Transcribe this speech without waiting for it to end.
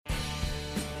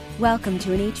Welcome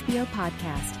to an HBO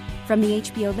podcast from the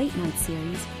HBO Late Night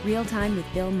series, Real Time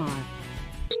with Bill Maher.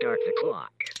 Start the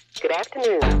clock. Good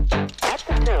afternoon. At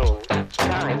the tone,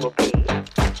 time will be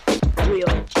Real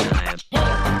time.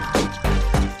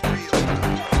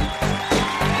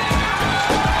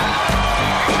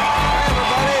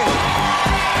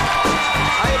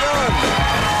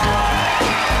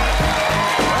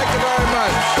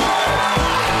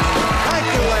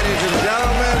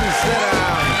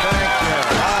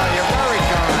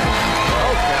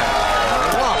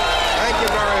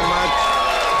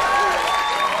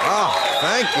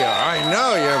 Thank you. I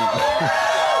know you're...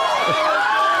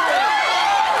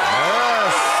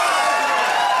 Yes.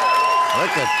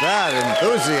 Look at that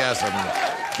enthusiasm.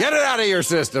 Get it out of your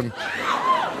system.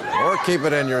 Or keep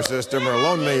it in your system or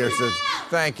loan me your system.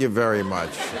 Thank you very much.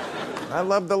 I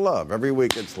love the love. Every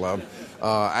week it's love.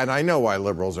 And I know why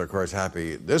liberals are, of course,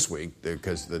 happy this week,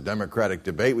 because the Democratic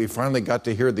debate, we finally got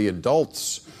to hear the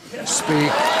adults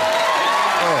speak.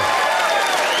 Oh.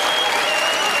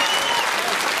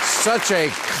 Such a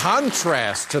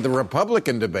contrast to the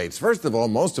Republican debates. First of all,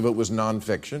 most of it was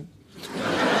nonfiction.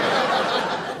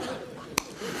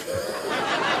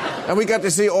 And we got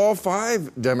to see all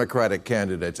 5 Democratic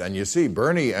candidates. And you see,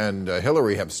 Bernie and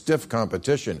Hillary have stiff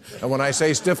competition. And when I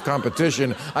say stiff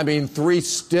competition, I mean 3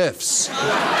 stiffs.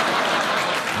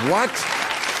 What?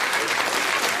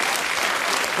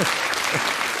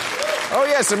 Oh,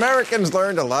 yes, Americans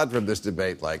learned a lot from this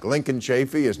debate. Like, Lincoln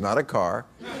Chafee is not a car.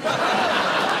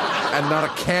 And not a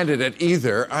candidate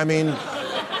either. I mean,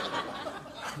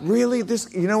 really,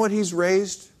 this, you know what he's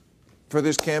raised for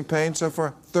this campaign so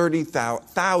far?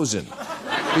 $30,000.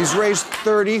 He's raised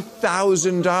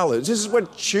 $30,000. This is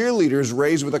what cheerleaders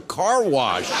raise with a car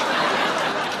wash.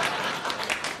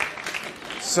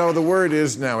 So the word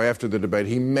is now, after the debate,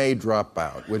 he may drop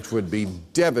out, which would be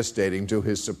devastating to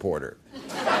his supporter.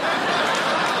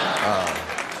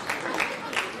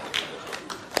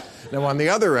 Now, on the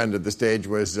other end of the stage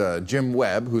was Jim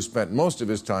Webb, who spent most of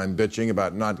his time bitching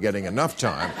about not getting enough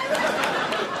time.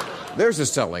 There's a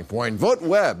selling point. Vote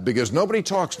Webb, because nobody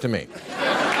talks to me.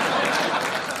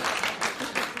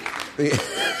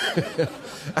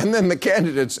 And then the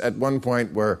candidates at one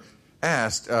point were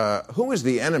asked, who is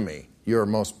the enemy you're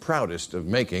most proudest of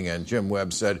making? And Jim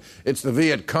Webb said, it's the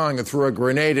Viet Cong who threw a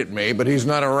grenade at me, but he's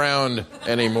not around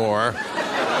anymore.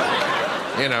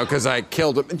 You know, because I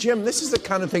killed him. And Jim, this is the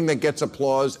kind of thing that gets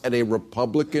applause at a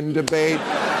Republican debate.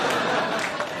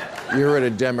 You're at a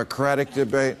Democratic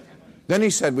debate. Then he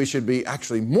said we should be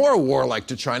actually more warlike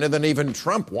to China than even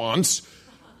Trump wants.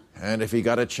 And if he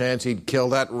got a chance, he'd kill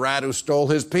that rat who stole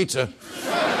his pizza.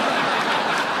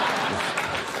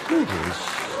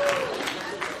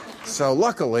 So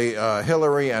luckily,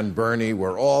 Hillary and Bernie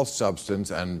were all substance,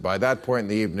 and by that point in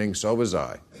the evening, so was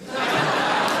I.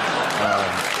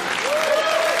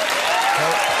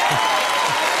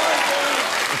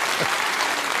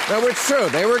 No, it's true.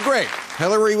 They were great.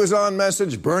 Hillary was on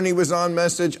message. Bernie was on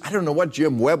message. I don't know what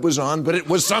Jim Webb was on, but it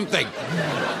was something.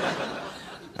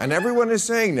 And everyone is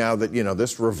saying now that, you know,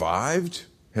 this revived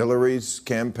Hillary's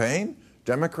campaign.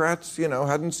 Democrats, you know,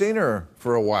 hadn't seen her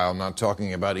for a while, not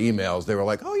talking about emails. They were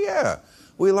like, oh, yeah,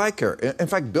 we like her. In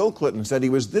fact, Bill Clinton said he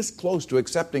was this close to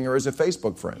accepting her as a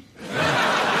Facebook friend.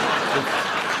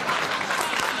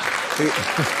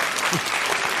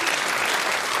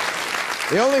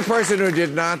 The only person who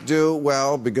did not do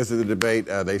well because of the debate,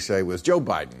 they say, was Joe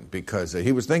Biden, because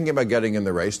he was thinking about getting in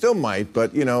the race, still might,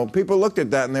 but, you know, people looked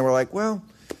at that and they were like, well,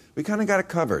 we kind of got it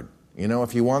covered. You know,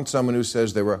 if you want someone who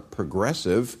says they were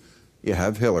progressive, you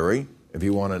have Hillary. If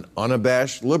you want an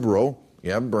unabashed liberal,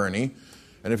 you have Bernie.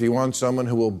 And if you want someone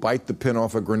who will bite the pin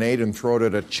off a grenade and throw it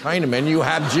at a Chinaman, you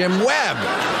have Jim Webb.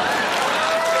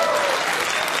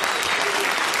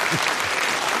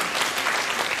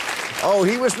 Oh,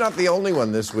 he was not the only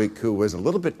one this week who was a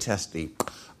little bit testy.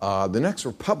 The next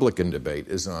Republican debate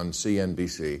is on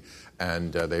CNBC,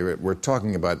 and they were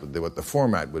talking about what the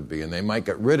format would be, and they might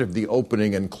get rid of the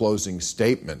opening and closing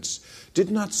statements. Did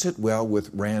not sit well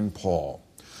with Rand Paul.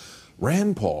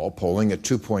 Rand Paul, polling at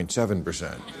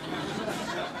 2.7%,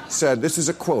 said, this is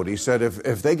a quote, he said,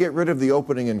 if they get rid of the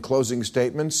opening and closing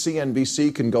statements,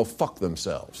 CNBC can go fuck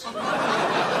themselves.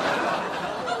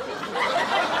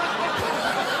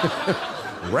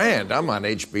 Rand, I'm on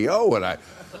HBO, and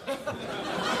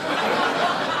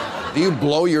do you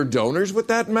blow your donors with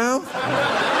that mouth?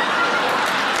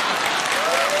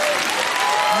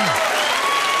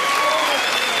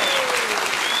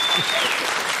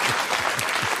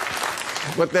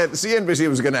 But that CNBC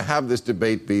was going to have this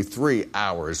debate be 3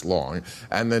 hours long,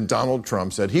 and then Donald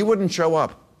Trump said he wouldn't show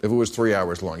up if it was 3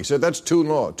 hours long. He said, that's too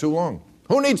long.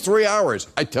 Who needs 3 hours?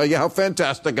 I tell you how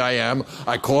fantastic I am.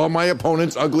 I call my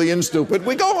opponents ugly and stupid.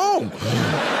 We go home.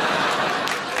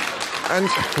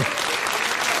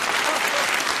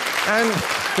 And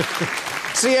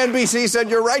CNBC said,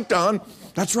 you're right, Don.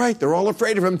 That's right. They're all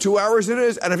afraid of him. 2 hours it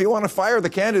is. And if you want to fire the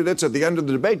candidates at the end of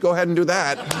the debate, go ahead and do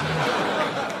that.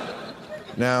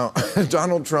 Now,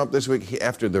 Donald Trump this week,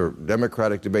 after the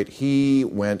Democratic debate, he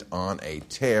went on a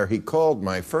tear. He called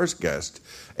my first guest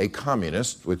a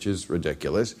communist, which is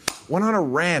ridiculous, went on a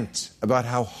rant about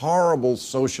how horrible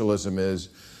socialism is.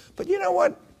 But you know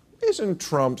what? Isn't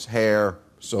Trump's hair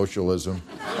socialism?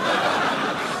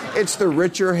 It's the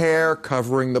richer hair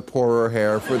covering the poorer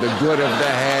hair for the good of the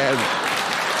head.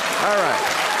 All right.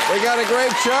 We got a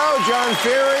great show. John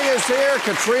Feary is here,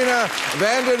 Katrina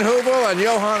vanden Heuvel, and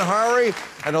Johan Hari.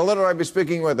 And a little I'll be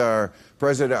speaking with our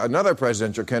another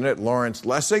presidential candidate, Lawrence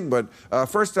Lessig. But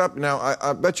first up, now,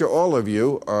 I bet you all of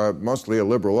you, mostly a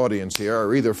liberal audience here,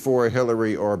 are either for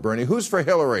Hillary or Bernie. Who's for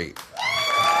Hillary?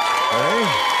 Okay.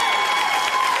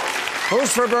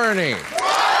 Who's for Bernie?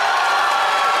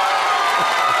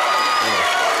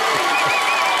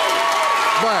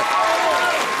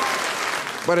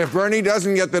 But if Bernie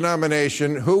doesn't get the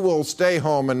nomination, who will stay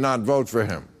home and not vote for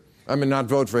him? I mean, not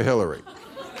vote for Hillary.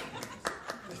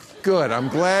 Good, I'm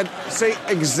glad. See,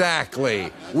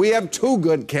 exactly. We have two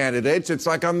good candidates. It's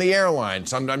like on the airline.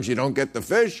 Sometimes you don't get the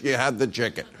fish, you have the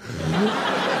chicken.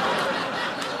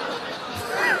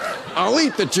 I'll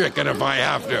eat the chicken if I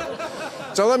have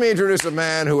to. So let me introduce a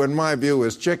man who, in my view,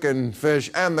 is chicken,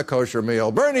 fish, and the kosher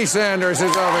meal. Bernie Sanders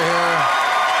is over here.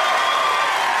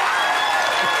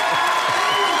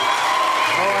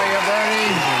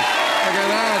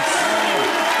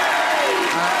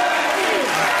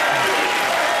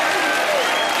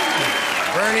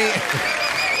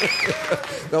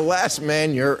 The last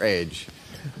man your age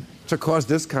to cause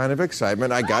this kind of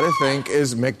excitement, I gotta think,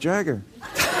 is Mick Jagger.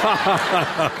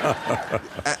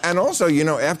 And also, you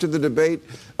know, after the debate,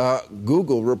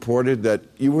 Google reported that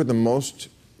you were the most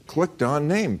clicked on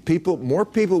name. More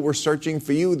people were searching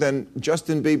for you than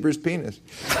Justin Bieber's penis.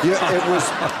 Yeah, it was.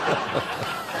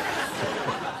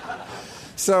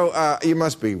 So you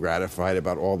must be gratified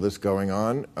about all this going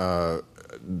on.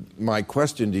 My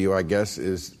question to you, I guess,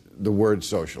 is the word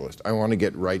socialist. I want to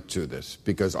get right to this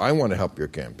because I want to help your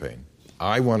campaign.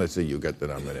 I want to see you get the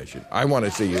nomination. I want to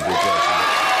see you be president.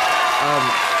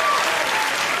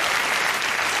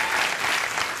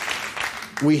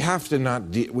 We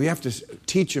have to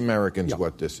teach Americans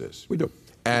what this is. We do.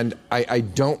 And I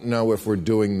don't know if we're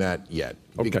doing that yet.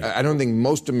 Okay. I don't think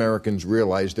most Americans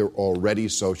realize they're already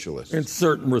socialists. In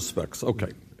certain respects.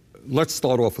 Okay. Let's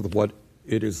start off with what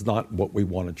it is not what we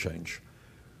want to change.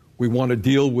 We want to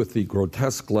deal with the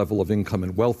grotesque level of income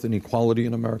and wealth inequality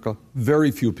in America. Very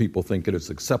few people think it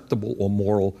is acceptable or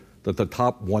moral that the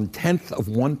top 1/10 of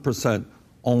 1%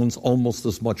 owns almost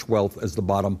as much wealth as the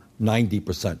bottom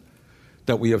 90%.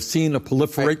 That we have seen a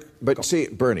proliferate. But see,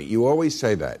 Bernie, you always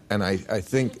say that, and I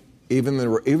think even the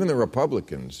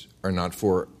Republicans are not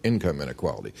for income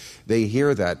inequality. They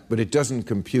hear that, but it doesn't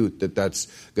compute that that's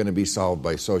going to be solved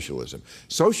by socialism.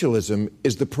 Socialism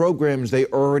is the programs they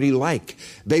already like.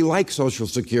 They like Social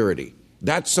Security.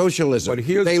 That's socialism. But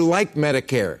they like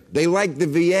Medicare. They like the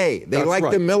VA. They like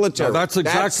the military. No, that's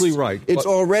exactly right. It's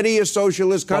already a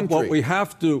socialist country. But what we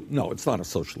have to... No, it's not a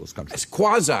socialist country. It's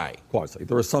quasi. Quasi.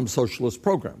 There are some socialist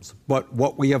programs. But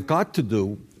what we have got to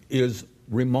do is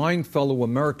remind fellow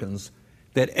Americans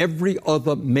that every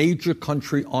other major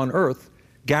country on earth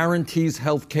guarantees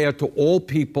health care to all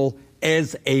people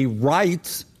as a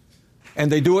right,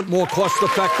 and they do it more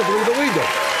cost-effectively than we do.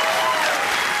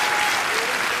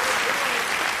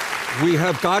 We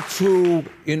have got to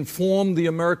inform the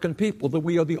American people that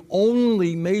we are the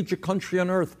only major country on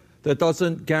earth that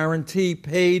doesn't guarantee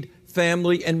paid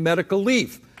family and medical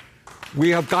leave. We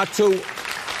have got to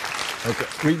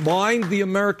remind the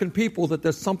American people that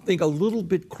there's something a little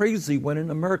bit crazy when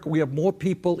in America we have more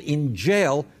people in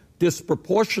jail,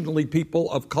 disproportionately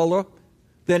people of color,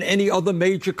 than any other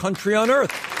major country on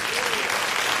earth.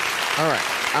 All right.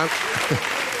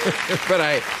 But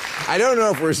I don't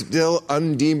know if we're still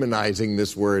undemonizing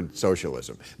this word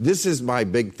socialism. This is my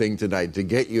big thing tonight, to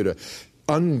get you to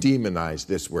undemonize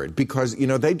this word, because, you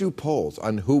know, they do polls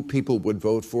on who people would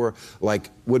vote for. Like,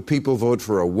 would people vote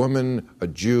for a woman, a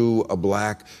Jew, a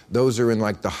black? Those are in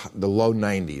like the low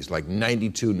 90s, like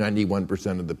 92,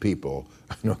 91% of the people.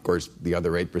 And of course, the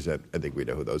other 8%, I think we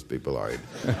know who those people are.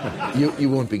 You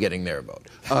won't be getting their vote.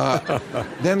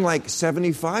 Then like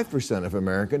 75% of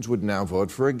Americans would now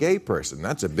vote for a gay person.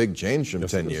 That's a big change from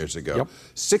 10 years ago. Yep.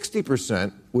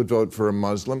 60% would vote for a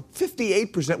Muslim.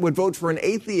 58% would vote for an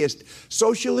atheist.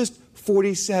 Socialist,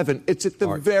 47. It's at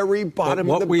the very bottom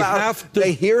of the ballot.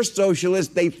 They hear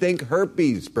socialist, they think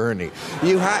herpes, Bernie.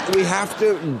 We have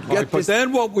to get But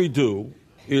then what we do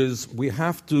is we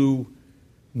have to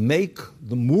make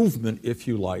the movement, if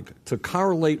you like, to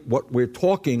correlate what we're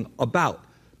talking about.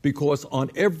 Because on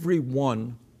every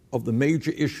one of the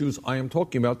major issues I am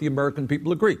talking about, the American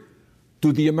people agree.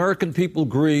 Do the American people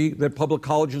agree that public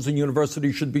colleges and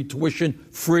universities should be tuition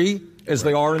free, as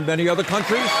they are in many other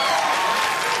countries?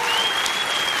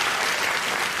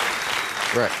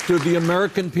 Right. Do the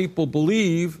American people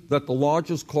believe that the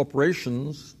largest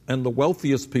corporations and the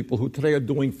wealthiest people, who today are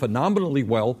doing phenomenally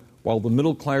well while the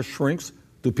middle class shrinks,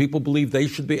 do people believe they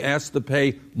should be asked to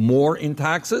pay more in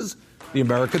taxes? The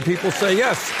American people say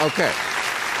yes. Okay.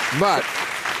 But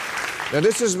now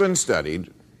this has been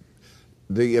studied.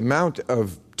 The amount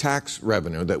of tax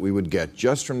revenue that we would get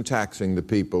just from taxing the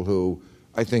people who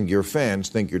I think your fans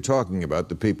think you're talking about,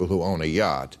 the people who own a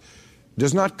yacht,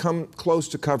 does not come close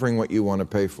to covering what you want to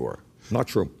pay for. Not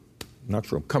true. Not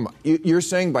true. Come on. You're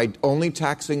saying by only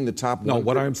taxing the top No, 1%?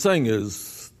 what I'm saying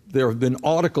is there have been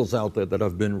articles out there that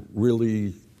have been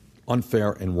really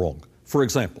unfair and wrong. For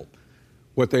example,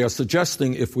 what they are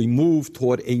suggesting, if we move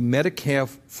toward a Medicare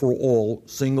for all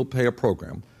single-payer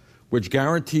program, which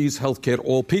guarantees health care to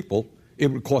all people, it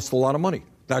would cost a lot of money.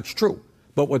 That's true.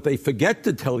 But what they forget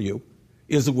to tell you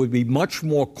is it would be much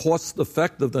more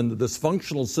cost-effective than the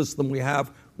dysfunctional system we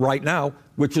have right now,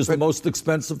 which is the most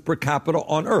expensive per capita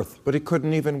on earth. But it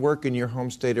couldn't even work in your home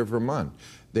state of Vermont.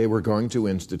 They were going to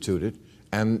institute it,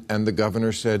 and the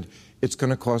governor said, it's going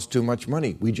to cost too much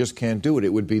money. We just can't do it.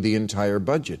 It would be the entire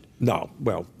budget. No,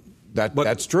 well...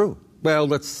 That's true. Well,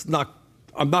 that's not...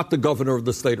 I'm not the governor of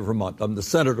the state of Vermont. I'm the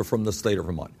senator from the state of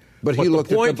Vermont. But he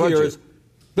looked at the budget. The point here is,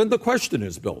 then the question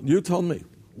is, Bill, you tell me,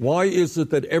 why is it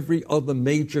that every other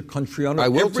major country on earth, I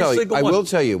will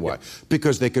tell you why. Yeah.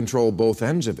 Because they control both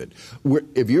ends of it.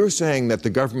 If you're saying that the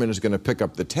government is going to pick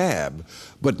up the tab,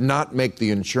 but not make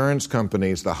the insurance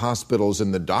companies, the hospitals,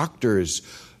 and the doctors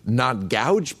not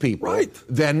gouge people, right,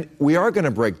 then we are going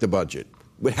to break the budget.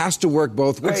 It has to work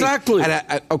both ways. Exactly.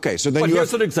 Okay, so then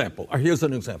here's an example.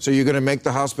 So you're going to make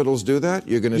the hospitals do that?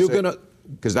 You're going to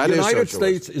because that is the United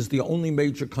socialist. States is the only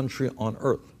major country on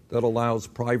earth that allows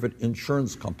private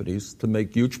insurance companies to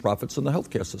make huge profits in the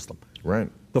healthcare system. Right.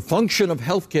 The function of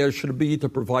healthcare should be to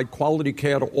provide quality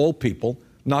care to all people,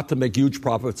 not to make huge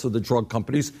profits of the drug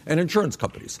companies and insurance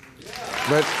companies.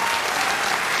 But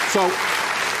so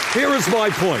here is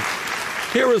my point.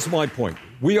 Here is my point.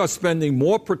 We are spending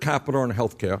more per capita on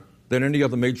healthcare than any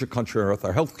other major country on earth.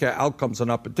 Our healthcare outcomes are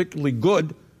not particularly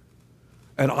good,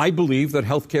 and I believe that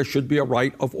healthcare should be a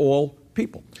right of all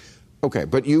people. Okay,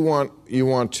 but you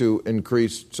want to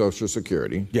increase Social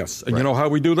Security. Yes, and you know how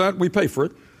we do that? We pay for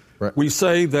it. Right. We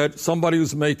say that somebody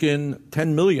who's making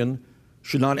 $10 million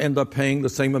should not end up paying the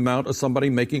same amount as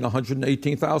somebody making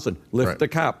 $118,000. Lift the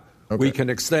cap. Okay. We can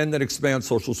extend and expand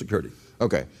Social Security.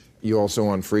 Okay. You also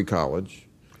want free college.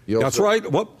 That's right.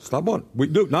 Well, stop on. We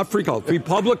do. Not free college. Free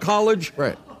public college.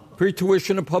 Right. Free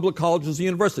tuition in public colleges and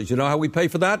universities. You know how we pay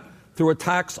for that? Through a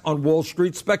tax on Wall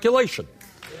Street speculation.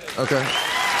 Okay.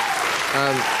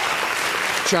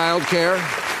 Child care.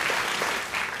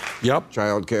 Yep.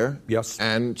 Child care. Yes.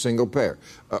 And single payer.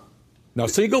 Now,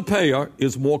 single payer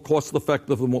is more cost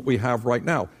effective than what we have right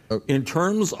now. In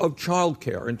terms of child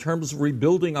care, in terms of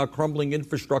rebuilding our crumbling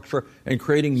infrastructure and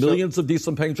creating millions of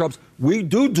decent paying jobs, we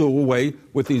do away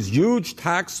with these huge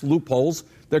tax loopholes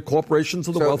that corporations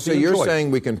and the wealthy enjoy. So you're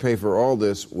saying we can pay for all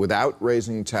this without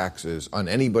raising taxes on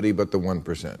anybody but the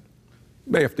 1%?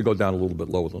 May have to go down a little bit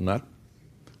lower than that,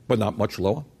 but not much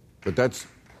lower. But that's...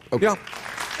 Okay. Yeah.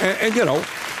 And you know...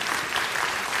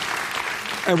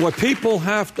 And what people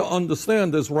have to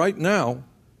understand is right now,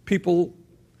 people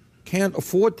can't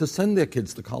afford to send their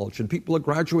kids to college, and people are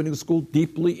graduating school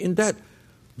deeply in debt.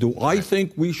 Do I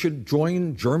think we should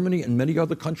join Germany and many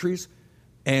other countries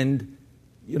and,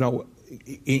 you know,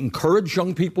 encourage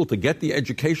young people to get the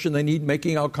education they need,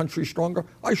 making our country stronger?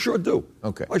 I sure do.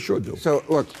 Okay. I sure do. So,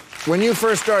 look, when you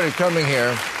first started coming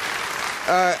here,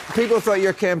 people thought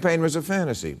your campaign was a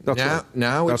fantasy.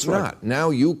 Now it's not. Right. Now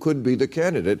you could be the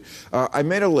candidate. I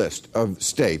made a list of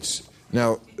states.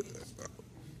 Now,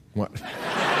 what?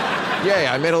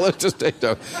 Yeah, I made a list of states.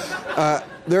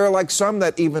 There are like some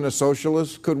that even a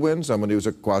socialist could win, somebody who's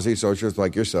a quasi-socialist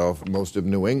like yourself, most of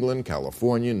New England,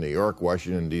 California, New York,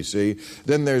 Washington, D.C.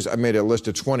 Then I made a list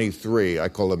of 23. I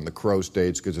call them the crow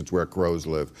states because it's where crows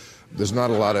live. There's not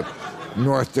a lot of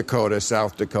North Dakota,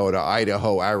 South Dakota,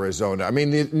 Idaho, Arizona. I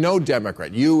mean, no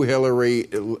Democrat. You, Hillary,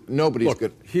 nobody's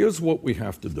good. Here's what we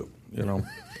have to do. you know.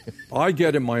 I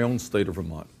get in my own state of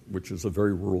Vermont, which is a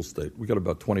very rural state, we got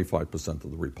about 25%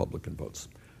 of the Republican votes.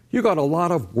 You got a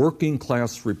lot of working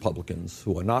class Republicans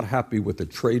who are not happy with the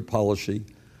trade policy,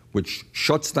 which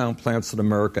shuts down plants in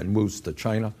America and moves to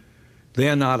China.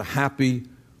 They're not happy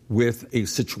with a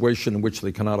situation in which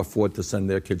they cannot afford to send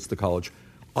their kids to college.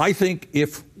 I think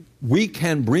if we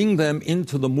can bring them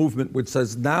into the movement which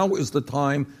says now is the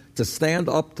time to stand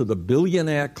up to the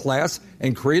billionaire class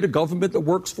and create a government that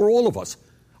works for all of us,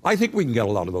 I think we can get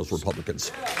a lot of those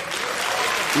Republicans.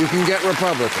 You can get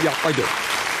Republicans? Yeah, I do.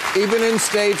 Even in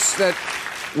states that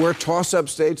were toss-up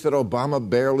states that Obama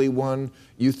barely won,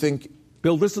 you think...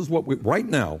 Bill, this is what we... Right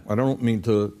now, I don't mean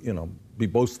to, be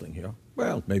boasting here.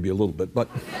 Well, maybe a little bit, but...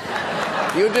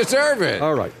 You deserve it.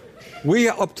 All right. We,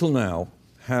 up till now,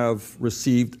 have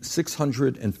received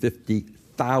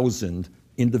 650,000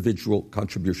 individual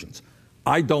contributions.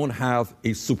 I don't have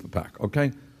a super PAC,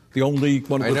 okay? The only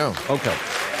one... I know. Okay.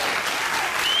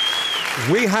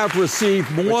 We have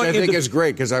received more... Which I think is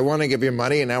great, because I want to give you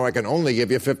money, and now I can only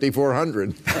give you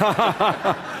 $5,400.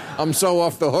 I'm so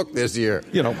off the hook this year.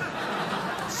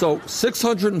 So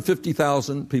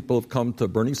 650,000 people have come to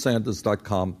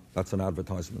BernieSanders.com. That's an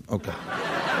advertisement. Okay.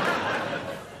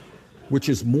 Which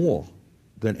is more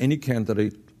than any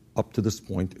candidate up to this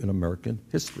point in American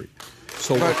history.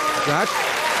 So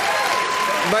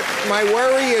But my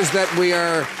worry is that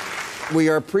we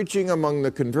are preaching among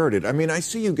the converted. I mean, I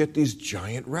see you get these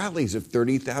giant rallies of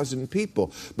 30,000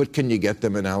 people, but can you get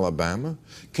them in Alabama?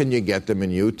 Can you get them in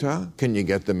Utah? Can you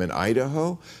get them in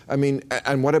Idaho? I mean,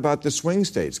 and what about the swing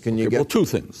states? Can you get... Well, two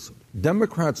things.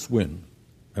 Democrats win,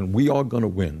 and we are going to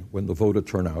win when the voter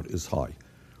turnout is high.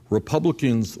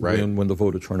 Republicans win when the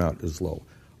voter turnout is low.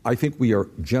 I think we are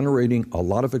generating a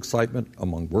lot of excitement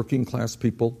among working class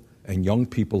people and young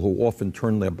people who often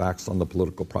turn their backs on the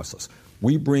political process.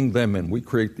 We bring them in. We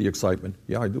create the excitement.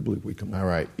 Yeah, I do believe we can win. All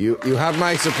right. You have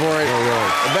my support. All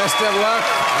right. The best of luck.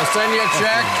 I'll send you a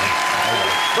check.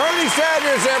 Bernie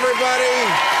Sanders, everybody.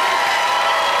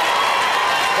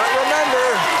 But remember,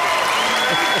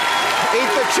 eat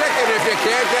the chicken if you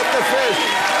can't get the fish.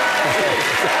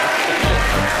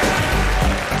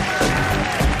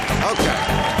 Okay.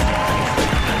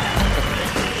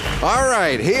 All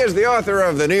right. He is the author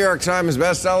of the New York Times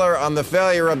bestseller on the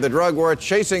failure of the drug war,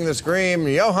 Chasing the Scream.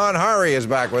 Johan Hari is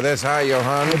back with us. Hi,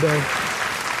 Johan. Hi, Bill.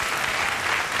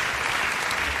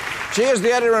 She is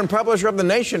the editor and publisher of The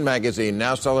Nation magazine,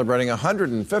 now celebrating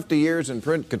 150 years in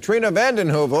print. Katrina vanden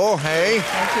Heuvel, hey.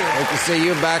 Thank you. Great to see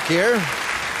you back here.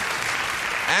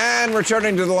 And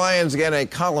returning to the Lions again, a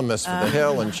columnist for The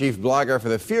Hill and chief blogger for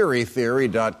the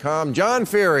FuryTheory.com, John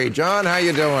Fury. John, how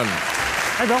you doing?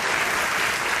 Hi, Bill.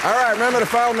 All right, remember to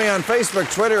follow me on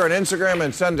Facebook, Twitter, and Instagram,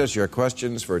 and send us your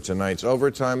questions for tonight's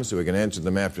overtime so we can answer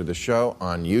them after the show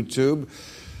on YouTube.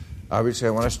 Obviously,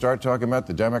 I want to start talking about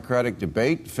the Democratic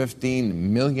debate.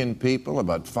 15 million people,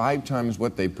 about 5 times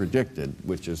what they predicted,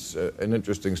 which is an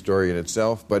interesting story in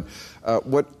itself. But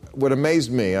what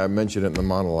amazed me, I mentioned it in the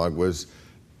monologue, was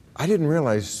I didn't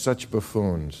realize such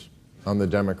buffoons on the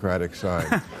Democratic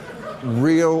side.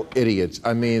 Real idiots.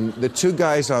 I mean, the two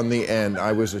guys on the end,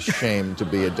 I was ashamed to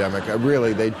be a Democrat.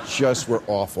 Really, they just were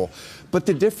awful. But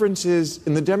the difference is,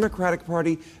 in the Democratic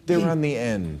Party, they're on the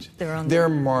end. They're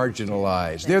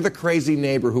marginalized. They're the crazy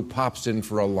neighbor who pops in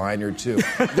for a line or two.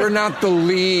 They're not the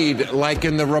lead like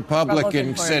in the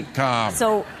Republican sitcom.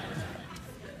 So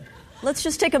let's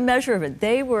just take a measure of it.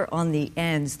 They were on the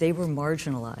ends. They were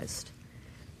marginalized.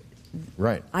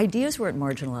 Right. Ideas weren't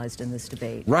marginalized in this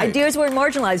debate. Right. Ideas weren't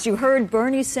marginalized. You heard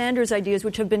Bernie Sanders' ideas,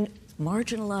 which have been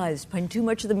marginalized by too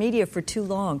much of the media for too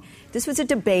long. This was a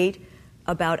debate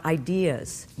about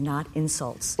ideas, not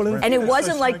insults. Well, and it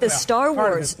wasn't like the Star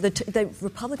Wars. The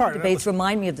Republican debates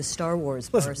remind me of the Star Wars.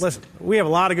 Listen, we have a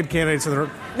lot of good candidates.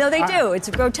 No, they do. It's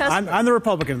a grotesque. I'm the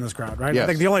Republican in this crowd, right? Yes. I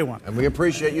think the only one. And we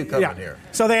appreciate you coming here.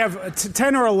 So they have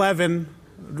 10 or 11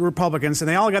 Republicans, and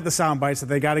they all got the sound bites that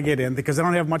they got to get in because they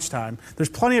don't have much time. There's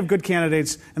plenty of good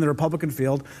candidates in the Republican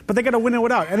field, but they got to winnow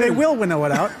it out, and they will winnow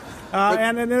it out,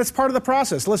 and it's part of the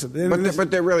process. Listen,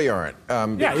 but they really aren't.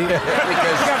 You got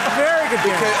very good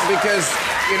candidates. Because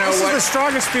you know this what? is the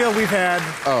strongest field we've had.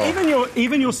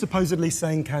 Even your supposedly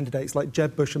sane candidates like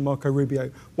Jeb Bush and Marco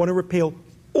Rubio want to repeal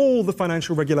all the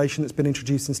financial regulation that's been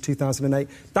introduced since 2008.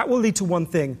 That will lead to one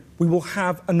thing. We will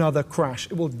have another crash.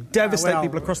 It will devastate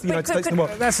people across the United States and the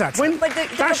world. That's not true. But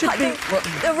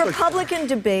the Republican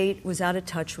debate was out of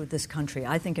touch with this country,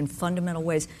 I think, in fundamental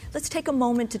ways. Let's take a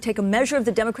moment to take a measure of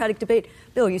the Democratic debate.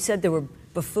 Bill, you said there were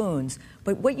buffoons,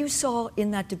 but what you saw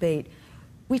in that debate,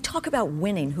 we talk about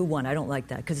winning, who won. I don't like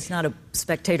that because it's not a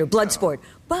spectator blood sport.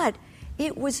 But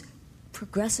it was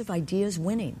progressive ideas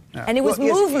winning. And it was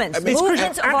movements of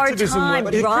our activism time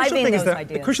works. driving those The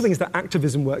ideas. crucial thing is that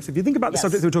activism works. If you think about the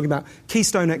subjects we're talking about,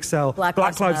 Keystone XL, Black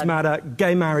Lives Matter,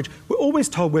 gay marriage, we're always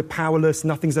told we're powerless,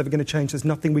 nothing's ever going to change, there's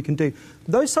nothing we can do.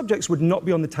 Those subjects would not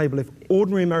be on the table if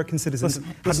ordinary American citizens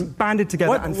hadn't banded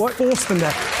together and forced them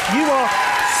there. You are...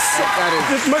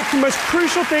 the most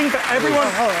crucial thing for everyone.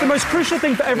 The most crucial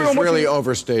thing for everyone. He's really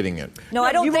overstating it. No,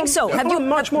 I don't think so. People are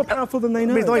much more powerful than they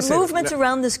know. The movements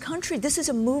around this country. This is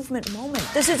a movement moment.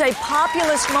 This is a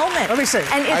populist moment. Let me say.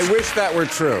 And I wish that were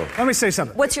true. Let me say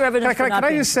something. What's your evidence? Can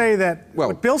I just say that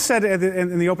what Bill said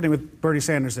in the opening with Bernie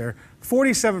Sanders there?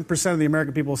 47% of the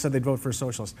American people said they'd vote for a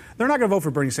socialist. They're not going to vote for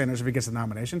Bernie Sanders if he gets the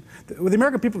nomination. The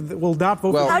American people will not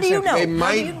vote for How Bernie do you know? They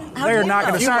might. They're not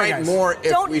going to. You might more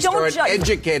if we start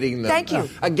educating them. Thank you.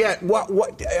 Again,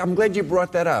 I'm glad you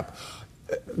brought that up.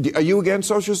 Are you against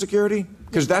Social Security?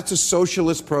 Because that's a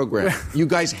socialist program. You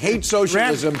guys hate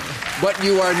socialism, but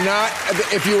you are not.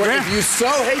 If you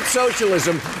so hate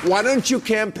socialism, why don't you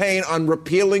campaign on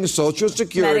repealing Social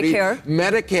Security,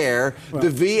 Medicare, the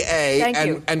VA,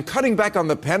 and cutting back on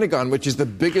the Pentagon, which is the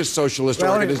biggest socialist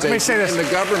organization in the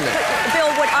government?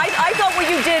 Bill, I thought what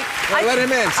you did. Let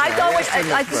him answer.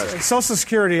 I thought Social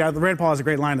Security. Rand Paul has a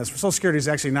great line on this. Social Security is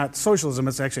actually not socialism;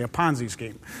 it's actually a Ponzi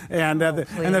scheme. And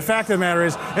the fact of the matter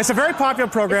is, it's a very popular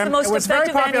program. It's the most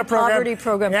effective anti-poverty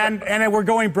program. And we're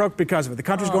going broke because of it. The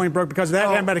country's going broke because of that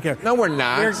and Medicare. No, we're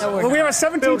not. We have a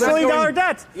 $17 trillion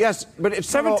debt. Yes, but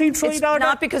it's $17 trillion debt.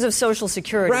 Not because of Social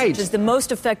Security, which is the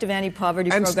most effective anti-poverty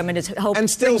program, and it's helped and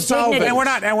still solve it. And we're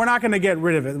not going to get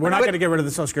rid of it. We're not going to get rid of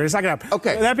the Social Security. It's not going to happen.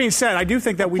 Okay. That being said, I do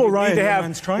think that we need to have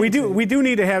we do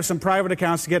need to have some private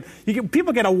accounts to get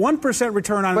people get a 1%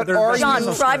 return on their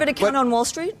John, private account on Wall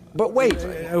Street. But wait,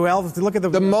 well, look at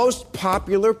the most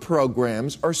popular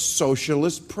programs are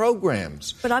socialist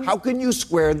programs. But how can you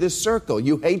square this circle?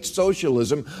 You hate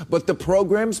socialism, but the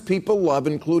programs people love,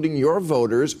 including your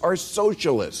voters, are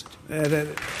socialist. But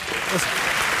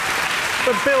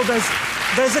Bill,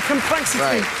 there's a complexity.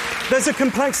 Right. There's a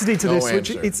complexity to this,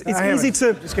 which it's easy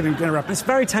to... Just getting interrupted. It's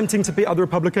very tempting to be other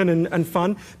Republican and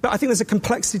fun, but I think there's a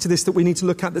complexity to this that we need to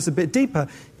look at that's a bit deeper.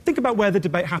 Think about where the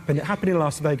debate happened. It happened in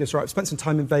Las Vegas, right? I've spent some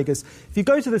time in Vegas. If you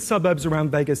go to the suburbs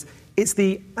around Vegas, it's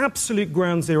the absolute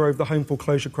ground zero of the home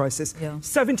foreclosure crisis. Yeah.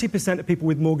 70% of people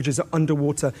with mortgages are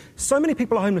underwater. So many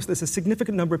people are homeless. There's a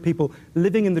significant number of people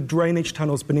living in the drainage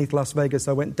tunnels beneath Las Vegas.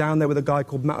 I went down there with a guy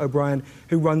called Matt O'Brien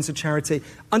who runs a charity.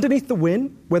 Underneath the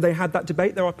Wynn, where they had that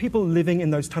debate, there are people living in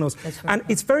those tunnels. And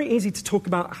it's very easy to talk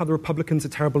about how the Republicans are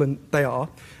terrible, and they are,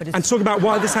 and talk about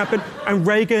why this happened, and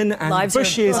Reagan and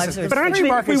Bush years. But actually,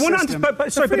 if we want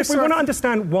to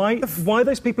understand why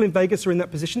those people in Vegas are in that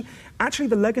position, actually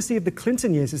the legacy of the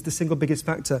Clinton years is the single biggest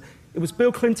factor. It was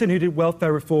Bill Clinton who did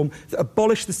welfare reform that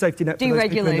abolished the safety net for those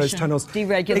people in those tunnels.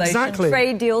 Deregulation,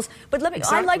 trade deals. But let me.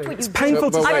 I like what you. It's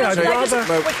painful to say.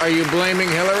 But are you blaming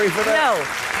Hillary for that? No.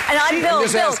 And I'm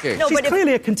just asking. No, she's but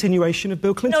clearly a continuation of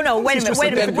Bill Clinton. No, wait a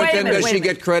minute. But then does she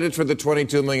get credit for the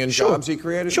 22 million jobs he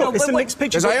created? Sure, it's a mixed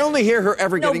picture. Because I only hear her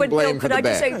ever getting blamed for the bad.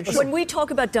 Could I just say, when we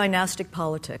talk about dynastic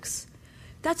politics,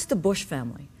 that's the Bush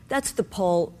family. That's the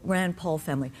Rand Paul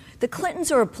family. The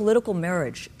Clintons are a political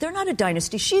marriage. They're not a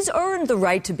dynasty. She's earned the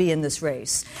right to be in this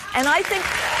race. And I think,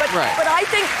 but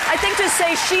I think to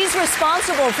say she's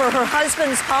responsible for her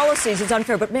husband's policies is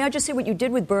unfair. But may I just say what you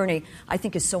did with Bernie, I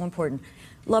think is so important.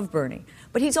 Love Bernie.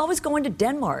 But he's always going to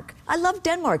Denmark. I love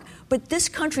Denmark. But this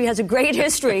country has a great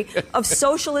history of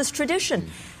socialist tradition.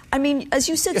 I mean, as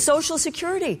you said, Social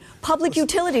Security, public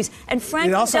utilities, and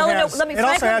Franklin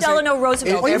Delano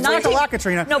Roosevelt.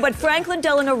 No, but Franklin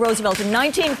Delano Roosevelt in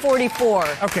 1944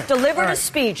 delivered a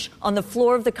speech on the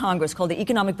floor of the Congress called the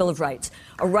Economic Bill of Rights: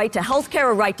 a right to health care,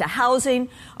 a right to housing,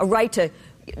 a right to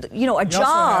a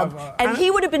job, and he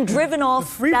would have been driven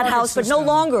off that house, but no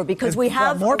longer, because we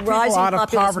have more a rising people out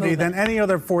of poverty movement. than any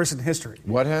other force in history.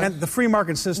 What has? And the free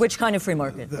market system. Which kind of free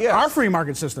market? Our free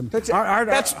market system.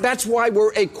 That's why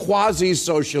we're a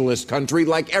quasi-socialist country,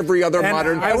 like every other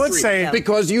modern country. I would say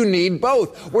because you need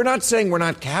both. We're not saying we're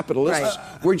not capitalists.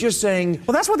 Right. We're just saying.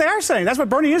 Well, that's what they are saying. That's what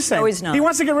Bernie is saying. No, he's not. He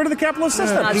wants to get rid of the capitalist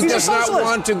system. He does not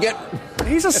want to get.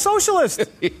 He's a socialist.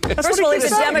 First of all, he's a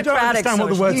democratic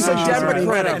socialist. He's a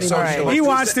democratic socialist. He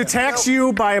wants to tax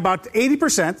you by about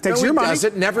 80%. Takes your money. No, he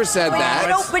doesn't. Never said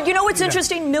that. But you know what's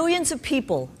interesting? Millions of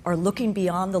people are looking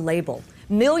beyond the label.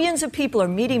 Millions of people are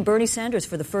meeting Bernie Sanders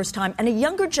for the first time, and a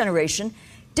younger generation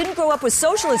didn't grow up with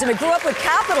socialism. It grew up with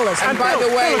capitalism. And by the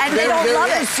way,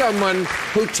 there is it. someone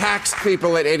who taxed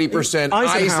people at 80%.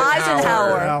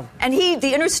 Eisenhower. And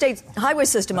the interstate highway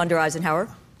system under Eisenhower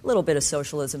a little bit of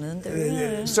socialism in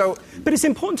there. But it's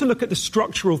important to look at the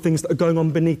structural things that are going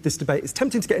on beneath this debate. It's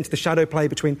tempting to get into the shadow play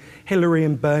between Hillary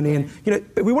and Bernie, and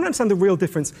but we want to understand the real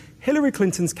difference. Hillary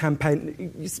Clinton's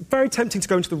campaign, it's very tempting to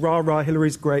go into the rah-rah,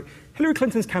 Hillary's great. Hillary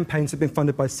Clinton's campaigns have been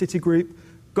funded by Citigroup,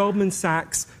 Goldman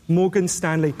Sachs, Morgan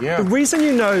Stanley. Yeah. The reason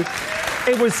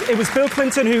it was Bill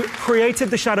Clinton who created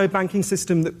the shadow banking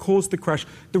system that caused the crash.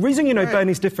 The reason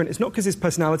Bernie's different is not because his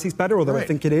personality's better, although I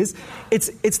think it is.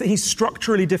 It's that he's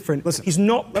structurally different. Listen, he's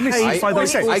not paid by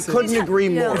those say, forces. I couldn't agree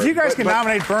more. If you guys can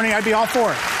nominate Bernie, I'd be all for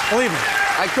it. Believe me.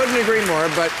 I couldn't agree more,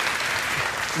 but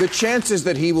the chances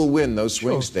that he will win those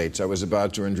swing states I was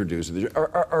about to introduce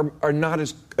are not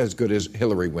as good as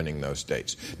Hillary winning those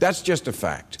states. That's just a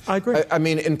fact. I agree. I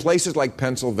mean, in places like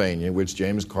Pennsylvania, which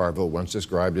James Carville once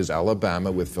described as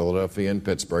Alabama with Philadelphia and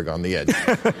Pittsburgh on the edge.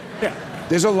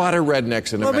 There's a lot of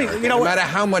rednecks in America. No matter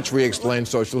how much we explain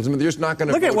socialism, they're just not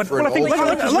going to vote for an old...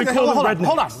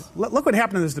 Hold on. Look what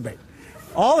happened in this debate.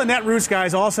 All the Netroots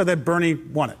guys all said that Bernie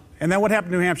won it. And then what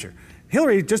happened in New Hampshire?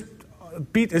 Hillary just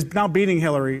is now beating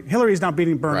Hillary. Hillary is now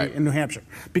beating Bernie in New Hampshire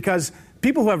because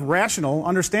people who have rational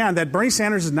understand that Bernie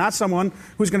Sanders is not someone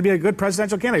who's going to be a good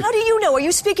presidential candidate. How do you know? Are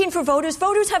you speaking for voters?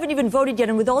 Voters haven't even voted yet,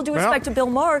 and with all due respect to Bill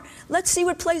Maher, let's see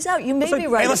what plays out. You may be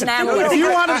right. Listen, if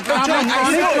you want to go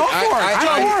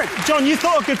for it. John, you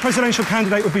thought a good presidential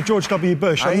candidate would be George W.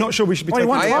 Bush. I'm not sure we should be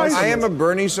taking I am a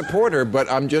Bernie supporter,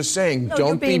 but I'm just saying,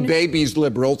 don't be babies,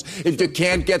 liberals. If you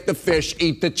can't get the fish,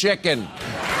 eat the chicken.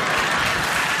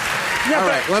 All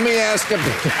right, let me ask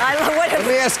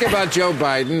about Joe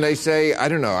Biden. They say, I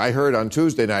don't know, I heard on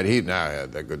Tuesday night,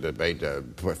 the good debate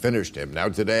finished him. Now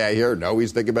today I hear, no,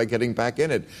 he's thinking about getting back in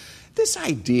it. This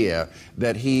idea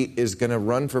that he is going to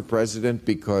run for president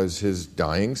because his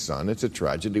dying son, it's a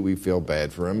tragedy, we feel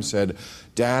bad for him, said,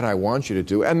 Dad, I want you to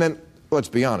do. And then, let's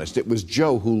be honest, it was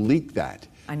Joe who leaked that.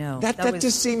 I know. That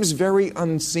just seems very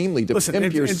unseemly to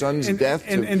pimp your son's death,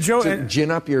 to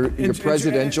gin up your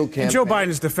presidential campaign. In Joe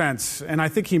Biden's defense, and I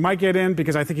think he might get in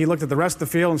because I think he looked at the rest of the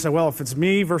field and said, well, if it's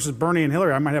me versus Bernie and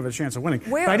Hillary, I might have a chance of winning.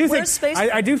 I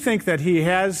do think that he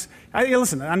has...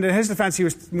 listen, under his defense,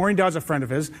 Maureen Dowd's a friend of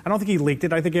his. I don't think he leaked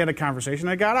it. I think he had a conversation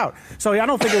and it got out. So I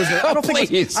don't think it was... I don't think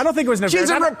it was... She's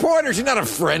a reporter. She's not a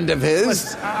friend of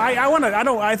his.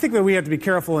 I think that we have to be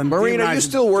careful. And Maureen, are you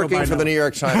still working for the New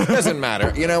York Times? It doesn't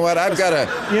matter. You know what? I've got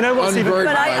to... You know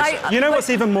what's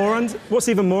even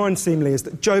more unseemly is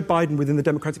that Joe Biden within the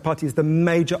Democratic Party is the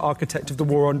major architect of the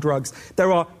war on drugs.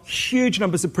 There are huge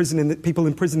numbers of people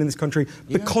in prison in this country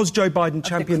because Joe Biden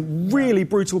championed really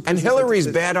brutal... And Hillary's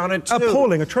bad on it too.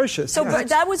 Appalling, atrocious. So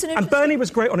that was an interesting... And Bernie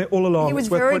was great on it all along. He was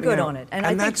very good on it.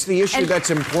 And that's the issue that's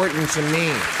important to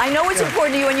me. I know it's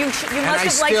important to you, and you must have I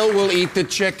still will eat the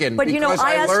chicken because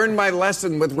I learned my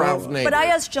lesson with Ralph Nader. But I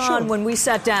asked John when we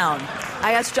sat down.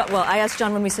 I asked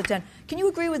John when we sat down, can you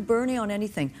agree with Bernie on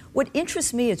anything? What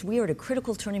interests me is we are at a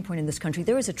critical turning point in this country.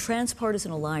 There is a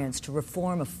transpartisan alliance to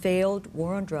reform a failed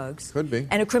war on drugs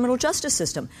and a criminal justice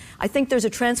system. I think there's a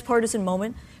transpartisan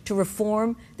moment to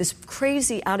reform this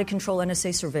crazy, out-of-control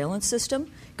NSA surveillance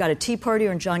system. Got a Tea Partier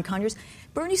and John Conyers.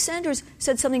 Bernie Sanders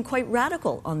said something quite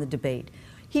radical on the debate.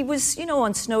 He was,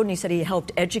 on Snowden, he said he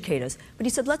helped educate us, but he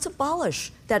said, let's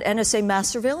abolish that NSA mass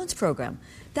surveillance program.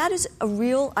 That is a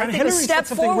real, I think, Hillary a step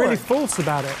said something really false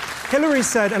about it. Hillary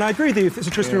said, and I agree with you, if it's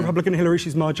a trusting Republican Hillary,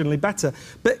 she's marginally better.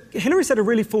 But Hillary said a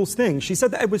really false thing. She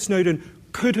said that Edward Snowden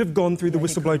could have gone through the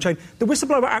whistleblower chain. The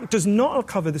Whistleblower Act does not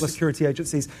cover the security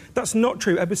agencies. That's not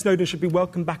true. Edward Snowden should be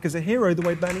welcomed back as a hero, the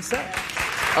way Bernie said.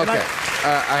 Okay,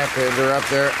 I have to interrupt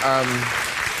there.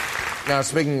 Now,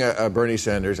 speaking of Bernie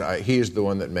Sanders, he is the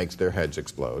one that makes their heads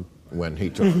explode when he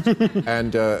talks.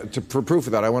 And for proof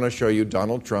of that, I want to show you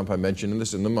Donald Trump, I mentioned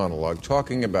this in the monologue,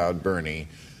 talking about Bernie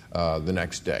the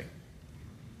next day.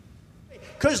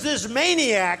 Because this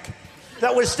maniac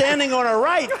that was standing on her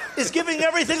right is giving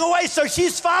everything away, so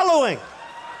she's following.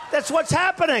 That's what's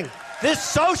happening. This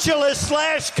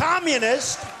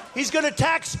socialist/communist, he's going to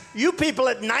tax you people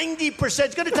at 90%.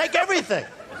 He's going to take everything.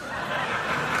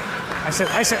 I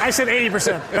said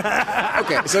 80%.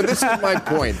 Okay, so this is my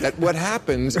point, that what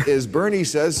happens is Bernie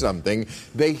says something,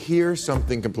 they hear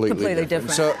something completely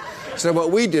different. So what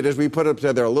we did is we put up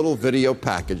together a little video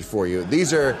package for you.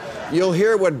 You'll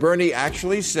hear what Bernie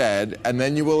actually said, and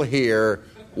then you will hear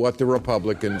what the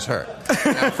Republicans heard.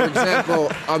 Now, for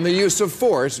example, on the use of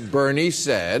force, Bernie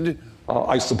said...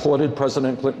 I supported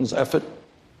President Clinton's effort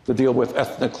to deal with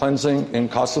ethnic cleansing in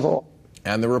Kosovo.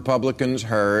 And the Republicans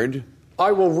heard...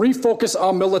 I will refocus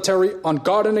our military on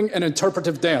gardening and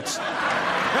interpretive dance.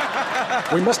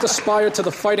 We must aspire to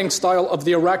the fighting style of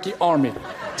the Iraqi army.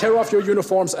 Tear off your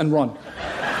uniforms and run.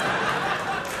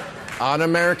 On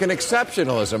American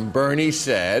exceptionalism, Bernie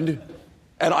said...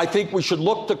 And I think we should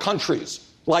look to countries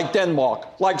like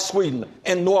Denmark, like Sweden,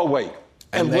 and Norway,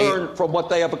 and learn from what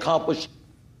they have accomplished.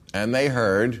 And they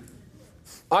heard...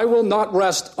 I will not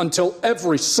rest until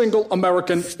every single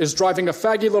American is driving a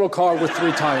faggy little car with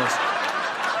 3 tires.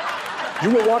 You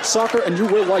will watch soccer and you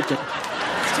will like it.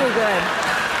 It's too good.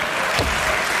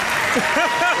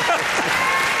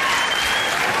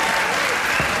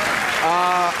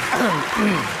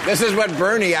 This is what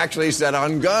Bernie actually said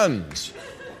on guns.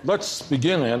 Let's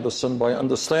begin, Anderson, by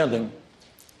understanding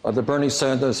that Bernie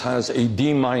Sanders has a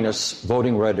D-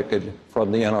 voting record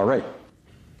from the NRA.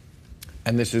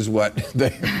 And this is what they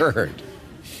heard.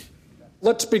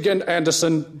 Let's begin,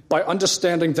 Anderson, by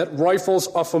understanding that rifles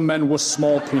are for men with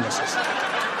small penises.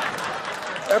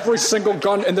 Every single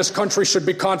gun in this country should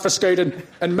be confiscated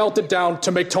and melted down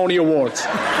to make Tony Awards.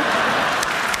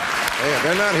 Yeah,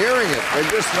 they're not hearing it.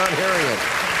 They're just not hearing it.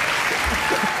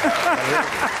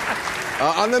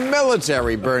 On the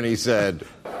military, Bernie said...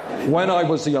 When I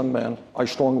was a young man, I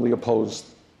strongly opposed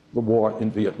the war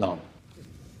in Vietnam.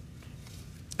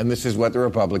 And this is what the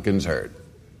Republicans heard.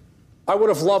 I would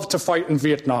have loved to fight in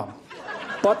Vietnam,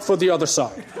 but for the other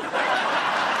side.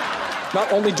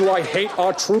 Not only do I hate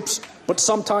our troops, but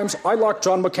sometimes I lock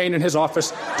John McCain in his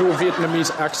office, do a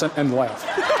Vietnamese accent, and laugh.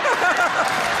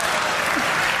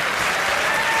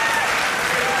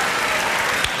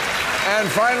 And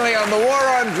finally, on the war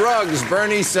on drugs,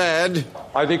 Bernie said...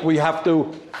 I think we have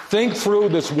to think through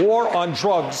this war on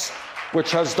drugs,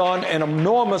 which has done an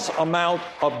enormous amount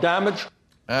of damage.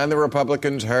 And the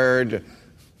Republicans heard...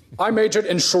 I majored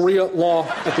in Sharia law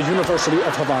at the University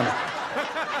of Havana.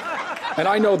 And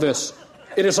I know this.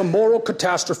 It is a moral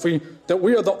catastrophe that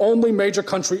we are the only major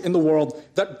country in the world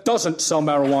that doesn't sell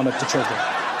marijuana to children.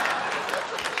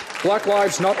 Black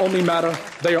lives not only matter,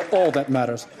 they are all that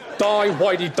matters. Die,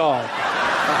 whitey, die.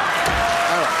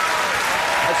 All right.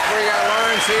 Let's bring out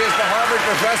Lawrence. He is the Harvard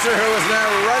professor who is now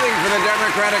running for the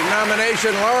Democratic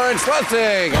nomination. Lawrence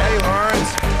Luttig. Hey,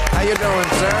 Lawrence. How you doing,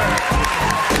 sir?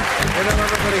 You know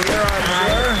everybody here, I'm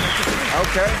sure?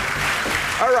 Okay.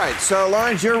 All right, so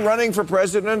Lawrence, you're running for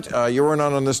president. You were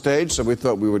not on the stage, so we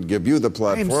thought we would give you the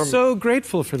platform. I'm so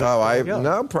grateful for that.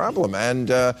 No problem. And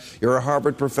you're a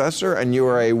Harvard professor, and you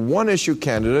are a one-issue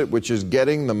candidate, which is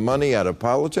getting the money out of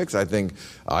politics. I think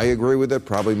I agree with it.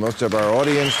 Probably most of our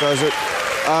audience does it.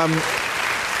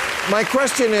 My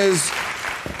question is,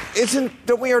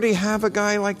 don't we already have a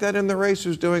guy like that in the race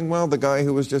who's doing well? The guy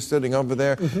who was just sitting over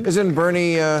there? Mm-hmm. Isn't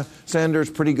Bernie Sanders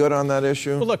pretty good on that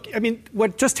issue? Well, look, I mean,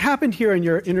 what just happened here in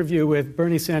your interview with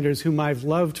Bernie Sanders, whom I've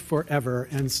loved forever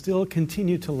and still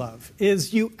continue to love,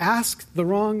 is you asked the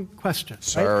wrong question.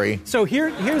 Sorry. Right? So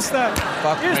here's the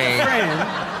frame.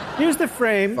 Here's the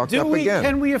frame.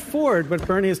 Can we afford what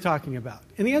Bernie is talking about?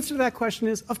 And the answer to that question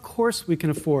is, of course we can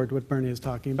afford what Bernie is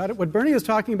talking about. What Bernie is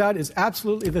talking about is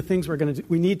absolutely the things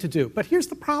we need to do. But here's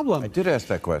the problem. I did ask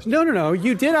that question. No.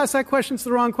 You did ask that question. It's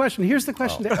the wrong question. Here's the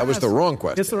question to ask. That was the wrong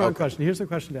question. It's the wrong question. Here's the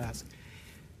question to ask.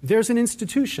 There's an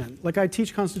institution, like I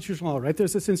teach constitutional law, right?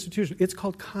 There's this institution. It's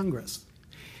called Congress.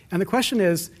 And the question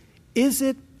is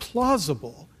it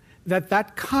plausible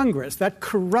that Congress, that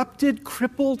corrupted,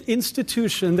 crippled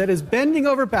institution that is bending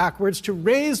over backwards to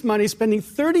raise money, spending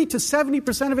 30 to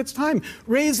 70% of its time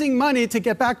raising money to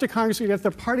get back to Congress, to get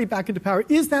their party back into power,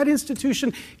 is that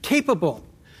institution capable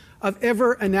of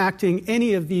ever enacting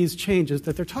any of these changes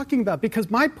that they're talking about?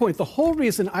 Because my point, the whole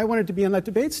reason I wanted to be on that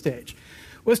debate stage,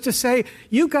 was to say,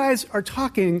 you guys are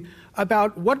talking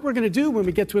about what we're going to do when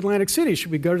we get to Atlantic City.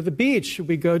 Should we go to the beach? Should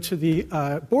we go to the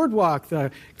boardwalk?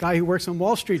 The guy who works on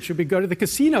Wall Street? Should we go to the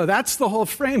casino? That's the whole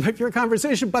frame of your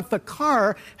conversation. But the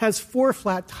car has 4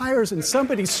 flat tires and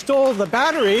somebody stole the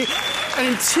battery. And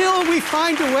until we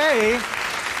find a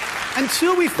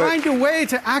way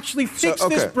to actually fix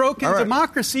this broken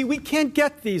democracy, we can't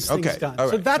get these things done. Right.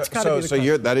 So that's got to be the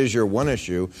question. That is your one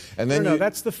issue. And then no,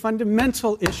 that's the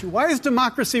fundamental issue. Why is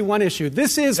democracy one issue?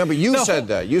 This is... No, but you said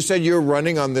that. You said you're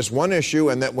running on this one issue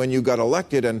and that when you got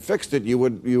elected and fixed it, you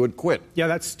would quit. Yeah,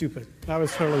 that's stupid. That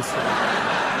was totally stupid.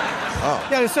 Oh.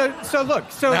 Yeah, so look.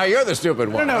 Now you're the stupid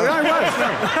one. No,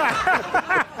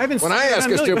 I was. When I ask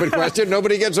a stupid question,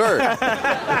 nobody gets hurt.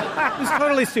 It's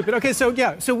totally stupid. Okay, so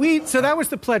that was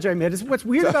the pledge I made. What's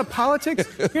weird about politics?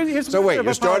 Here's so wait,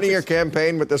 you're starting your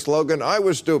campaign with the slogan, I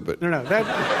was stupid. No,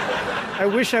 I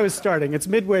wish I was starting. It's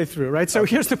midway through, right? So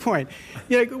here's the point.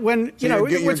 You're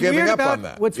giving up on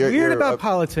that. What's weird about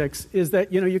politics is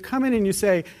that, you come in and you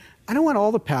say, I don't want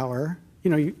all the power.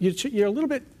 You're a little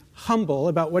bit humble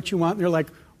about what you want, and they're like,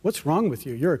 what's wrong with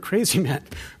you? You're a crazy man.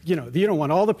 You don't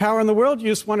want all the power in the world. You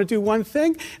just want to do one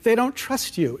thing. They don't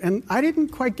trust you. And I didn't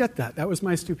quite get that. That was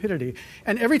my stupidity.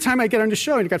 And every time I get on the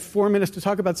show and you got 4 minutes to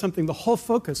talk about something, the whole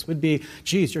focus would be,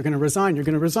 geez, you're going to resign.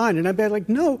 And I'd be like,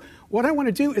 no, what I want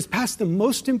to do is pass the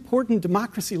most important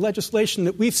democracy legislation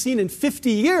that we've seen in 50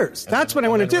 years. That's what I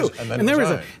want to do.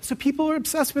 So people are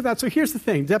obsessed with that. So here's the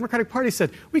thing. The Democratic Party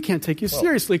said, we can't take you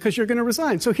seriously because you're going to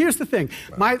resign. So here's the thing.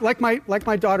 Like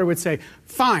my daughter would say,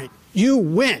 fine, you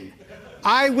win.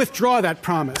 I withdraw that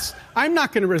promise. I'm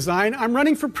not going to resign. I'm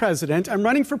running for president. I'm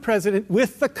running for president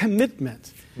with the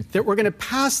commitment that we're going to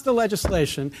pass the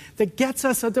legislation that gets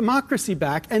us a democracy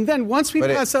back. And then once we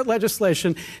pass that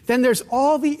legislation, then there's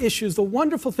all the issues, the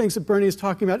wonderful things that Bernie is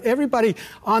talking about. Everybody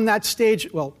on that stage,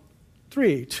 well,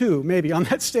 2 maybe on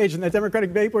that stage in that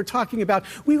Democratic debate we're talking about,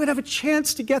 we would have a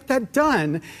chance to get that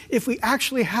done if we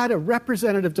actually had a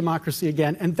representative democracy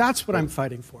again. And that's what I'm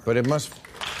fighting for. But it must...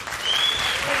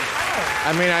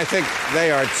 I think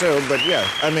they are too, but yeah.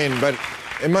 But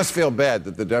it must feel bad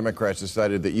that the Democrats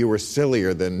decided that you were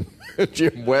sillier than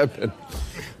Jim Webb and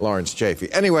Lawrence Chafee.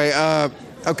 Anyway,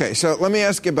 okay, so let me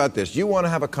ask you about this. You want to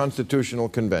have a constitutional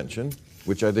convention,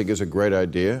 which I think is a great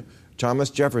idea. Thomas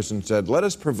Jefferson said, let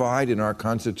us provide in our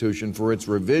Constitution for its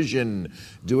revision.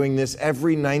 Doing this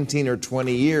every 19 or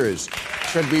 20 years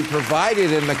should be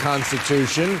provided in the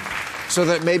Constitution so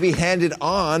that it may be handed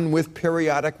on with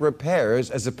periodic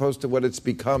repairs as opposed to what it's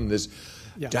become, this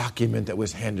document that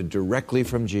was handed directly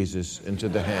from Jesus into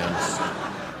the hands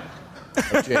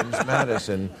of James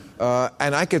Madison.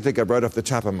 And I could think of right off the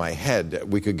top of my head,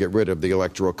 we could get rid of the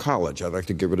Electoral College. I'd like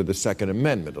to get rid of the Second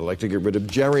Amendment. I'd like to get rid of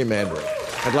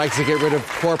gerrymandering. I'd like to get rid of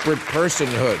corporate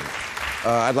personhood.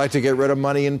 I'd like to get rid of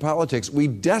money in politics. We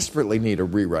desperately need a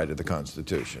rewrite of the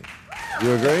Constitution.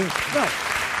 You agree? No.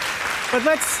 But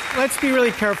let's be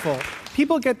really careful.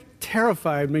 People get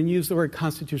terrified when you use the word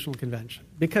constitutional convention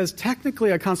because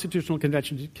technically a constitutional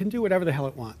convention can do whatever the hell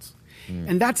it wants.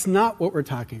 And that's not what we're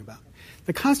talking about.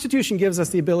 The Constitution gives us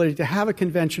the ability to have a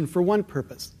convention for one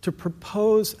purpose, to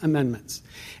propose amendments.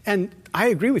 And I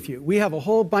agree with you. We have a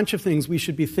whole bunch of things we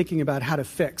should be thinking about how to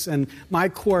fix. And my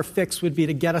core fix would be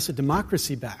to get us a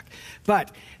democracy back.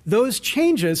 But those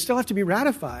changes still have to be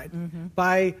ratified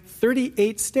by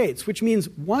 38 states, which means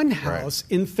one house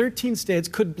in 13 states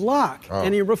could block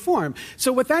any reform.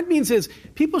 So what that means is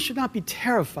people should not be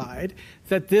terrified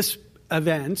that this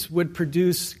event would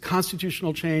produce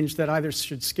constitutional change that either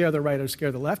should scare the right or scare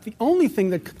the left. The only thing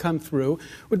that could come through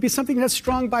would be something that has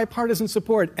strong bipartisan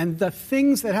support. And the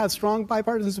things that have strong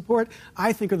bipartisan support,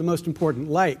 I think, are the most important,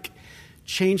 like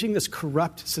changing this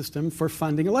corrupt system for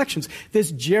funding elections,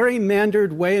 this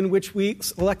gerrymandered way in which we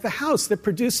elect the House that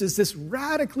produces this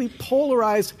radically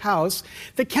polarized House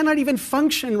that cannot even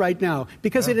function right now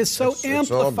because it has so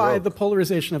amplified the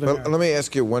polarization of America. Let me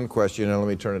ask you one question, and let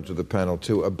me turn it to the panel,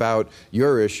 too, about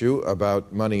your issue,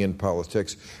 about money in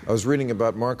politics. I was reading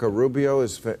about Marco Rubio.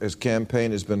 His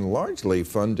campaign has been largely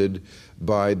funded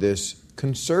by this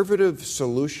Conservative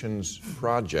Solutions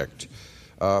Project.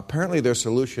 Apparently their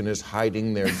solution is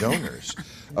hiding their donors.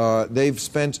 They've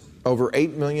spent over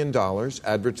 $8 million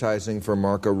advertising for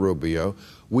Marco Rubio.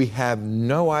 We have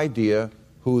no idea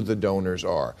who the donors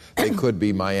are. They could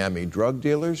be Miami drug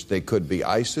dealers. They could be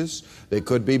ISIS. They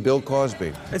could be Bill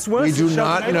Cosby. It's worse. We do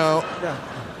not know. Yeah.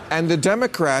 And the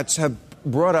Democrats have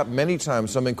brought up many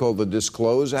times something called the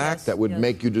Disclose Act that would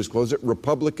make you disclose it.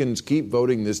 Republicans keep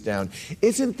voting this down.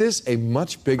 Isn't this a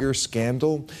much bigger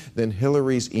scandal than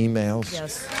Hillary's emails?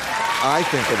 Yes. I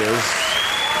think it is.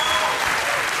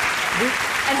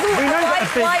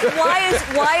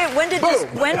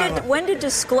 When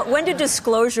did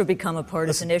disclosure become a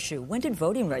partisan issue? When did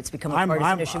voting rights become a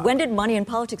partisan issue? When did money in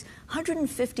politics?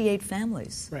 158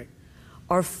 families. Right.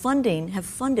 Have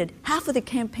funded half of the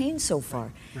campaign so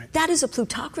far. Right. That is a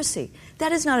plutocracy.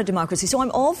 That is not a democracy. So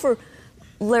I'm all for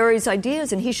Larry's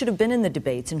ideas, and he should have been in the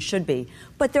debates and should be.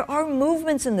 But there are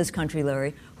movements in this country,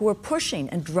 Larry, who are pushing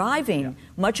and driving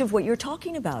much of what you're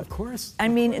talking about. Of course.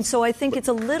 And so I think it's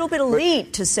a little bit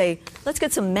elite to say, let's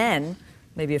get some men,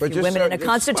 maybe a few women in a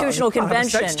constitutional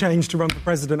convention. Sex change to run for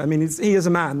president. I mean, he is a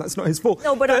man. That's not his fault.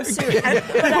 No, but I'm serious.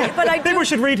 People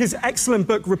should read his excellent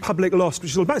book, Republic Lost,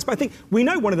 which is all about this. But I think we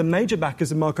know one of the major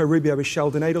backers of Marco Rubio is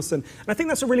Sheldon Adelson. And I think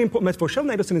that's a really important metaphor.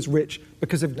 Sheldon Adelson is rich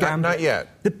because of gambling. Not yet.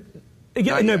 We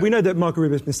know that Marco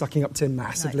Rubio has been sucking up Tim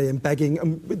massively and begging,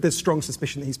 and there's strong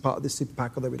suspicion that he's part of this super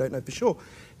PAC, although we don't know for sure.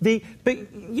 I think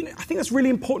that's really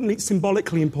importantly,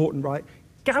 symbolically important, right?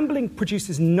 Gambling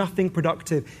produces nothing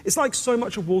productive. It's like so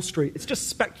much of Wall Street. It's just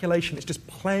speculation. It's just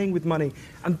playing with money.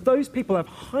 And those people have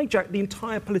hijacked the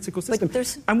entire political system.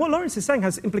 And what Lawrence is saying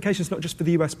has implications not just for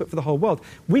the US, but for the whole world.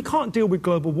 We can't deal with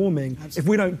global warming if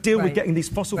we don't deal with getting these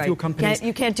fossil fuel companies.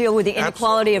 You can't deal with the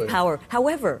inequality of power.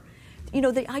 However,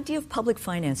 the idea of public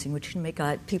financing, which can make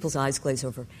people's eyes glaze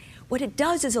over, what it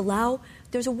does is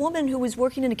there's a woman who was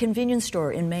working in a convenience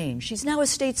store in Maine. She's now a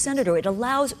state senator. It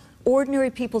allows ordinary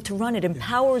people to run it,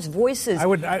 empowers voices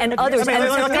and others. Can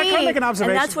I make an observation?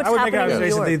 And that's what's happening in New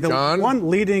York. The one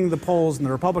leading the polls on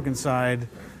the Republican side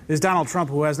is Donald Trump,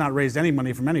 who has not raised any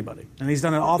money from anybody. And he's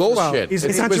done it all bullshit. He's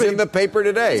it was in the paper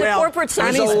today. It's a corporate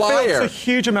he's a liar. It's a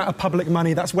huge amount of public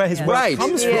money. That's where his wealth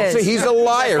comes from. So he's a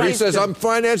liar. He says, I'm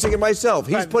financing it myself.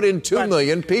 He's put in $2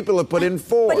 million. People have put in $4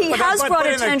 million. But he has brought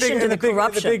attention to the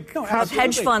corruption of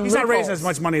hedge fund He's not raising as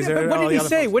much money as What did he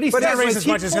say? What he said was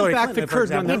he pulled back the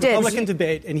curtain on the Republican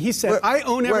debate, and he said, I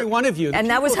own every one of you. And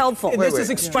that was helpful. This is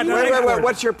extremely important.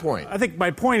 What's your point? I think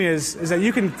my point is that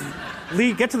you can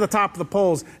get to the top of the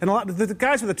polls, and the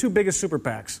guys with the two biggest super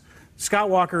PACs,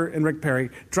 Scott Walker and Rick Perry,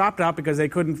 dropped out because they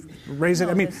couldn't raise it.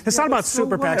 I mean, it's not about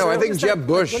super PACs. No, I think Jeb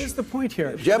Bush. What is the point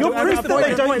here?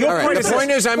 The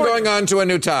point is I'm going on to a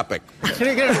new topic.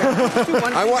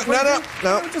 I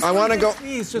want to go.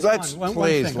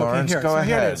 Please, Lawrence, go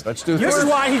ahead. Let's do this. This is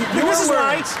why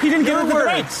he didn't get in the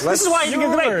debate. This is why he didn't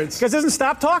get in the debate. Because he doesn't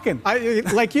stop talking.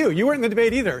 Like you weren't in the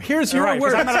debate either. Here's your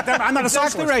words. I'm not a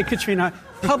socialist. Exactly right, Katrina.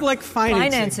 Public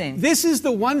financing. This is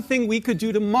the one thing we could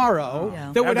do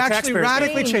tomorrow that would actually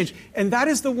radically change. And that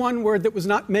is the one word that was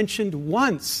not mentioned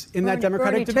once in that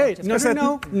Democratic debate.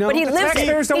 No. But he lives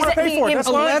taxpayers don't want to pay for it. That's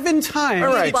 11 times.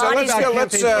 All right, so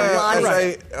let's as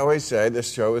I always say,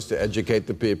 this show is to educate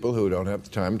the people who don't have the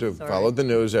time to follow the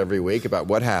news every week about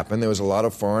what happened. There was a lot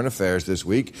of foreign affairs this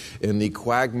week in the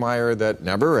quagmire that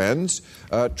never ends.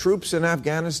 Troops in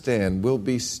Afghanistan will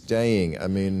be staying. I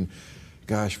mean,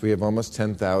 gosh, we have almost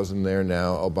 10,000 there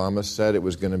now. Obama said it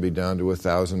was going to be down to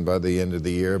 1,000 by the end of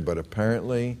the year, but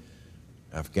apparently,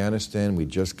 Afghanistan, we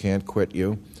just can't quit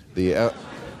you. The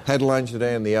headline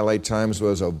today in the LA Times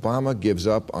was, Obama gives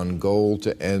up on goal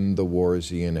to end the wars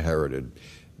he inherited.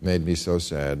 Made me so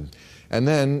sad. And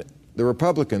then the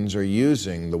Republicans are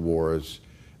using the wars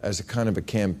as a kind of a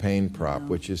campaign prop,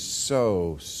 which is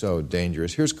so, so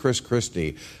dangerous. Here's Chris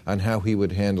Christie on how he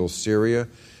would handle Syria.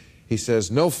 He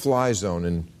says, no fly zone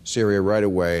in Syria right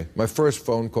away. My first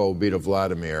phone call would be to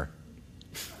Vladimir.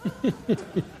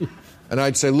 And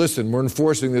I'd say, listen, we're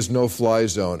enforcing this no-fly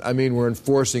zone. I mean, we're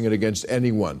enforcing it against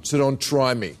anyone. So don't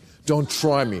try me. Don't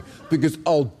try me, because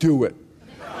I'll do it.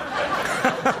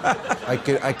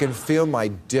 I can feel my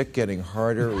dick getting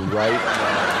harder right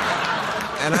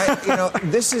now. And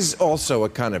this is also a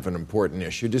kind of an important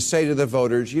issue, to say to the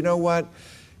voters, you know what?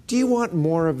 Do you want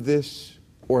more of this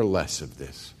or less of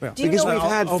this? Yeah. Because we've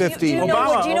had 50... Do you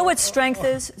know what strength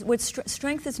is?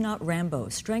 Strength is not Rambo.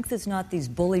 Strength is not these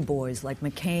bully boys like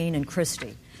McCain and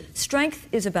Christie. Strength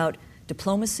is about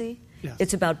diplomacy. Yes.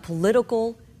 It's about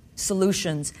political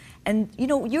solutions. And,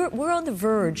 we're on the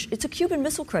verge. It's a Cuban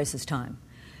Missile Crisis time.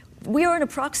 We are in a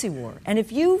proxy war. And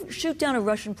if you shoot down a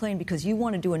Russian plane because you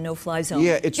want to do a no-fly zone,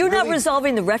 you're not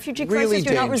resolving the refugee crisis,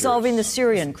 you're not resolving the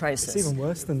Syrian crisis. It's even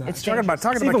worse than that. It's even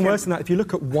worse than that. If you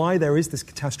look at why there is this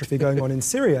catastrophe going on in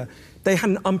Syria, they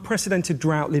had an unprecedented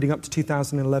drought leading up to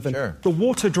 2011. Sure. The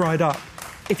water dried up.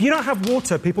 If you don't have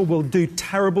water, people will do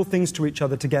terrible things to each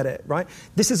other to get it, right?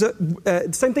 This is the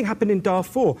same thing happened in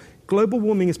Darfur. Global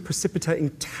warming is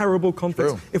precipitating terrible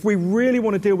conflicts. True. If we really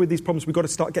want to deal with these problems, we've got to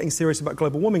start getting serious about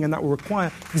global warming, and that will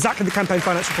require exactly the campaign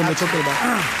finance reform we're talking about.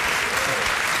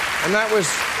 And that was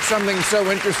something so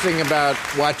interesting about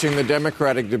watching the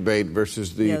Democratic debate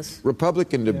versus the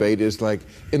Republican debate is like,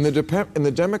 in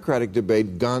the Democratic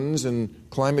debate, guns and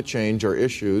climate change are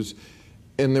issues.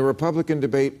 In the Republican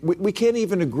debate, we can't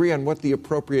even agree on what the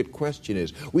appropriate question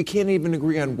is. We can't even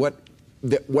agree on what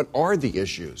are the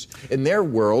issues. In their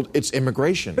world, it's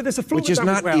immigration, but there's a which is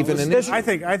not even an issue. I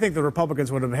think the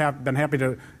Republicans would have been happy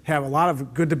to have a lot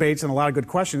of good debates and a lot of good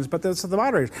questions, but the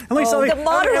moderators. The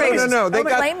moderators. No. They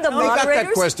got moderators?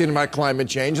 that question about climate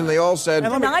change, and they all said,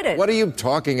 "What are you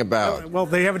talking about?" Well,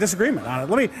 they have a disagreement on it.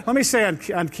 Let me say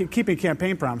on keeping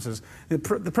campaign promises. The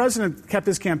president kept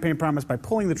his campaign promise by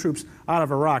pulling the troops out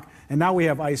of Iraq, and now we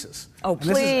have ISIS. Oh,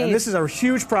 please! And this is a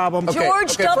huge problem.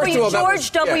 George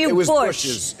W.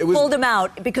 Bush pulled him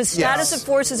out because status of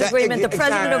forces agreement. The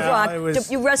president of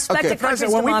Iraq. You respect the country's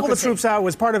democracy. When we pulled the troops out, it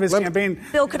was part of his campaign.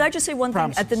 Bill, could I just say one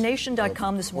thing? At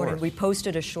thenation.com this morning, course. we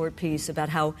posted a short piece about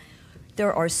how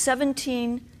there are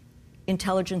 17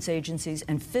 intelligence agencies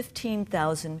and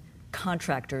 15,000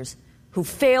 contractors who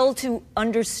failed to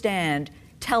understand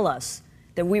tell us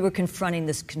that we were confronting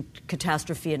this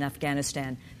catastrophe in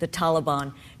Afghanistan, the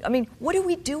Taliban. I mean, what are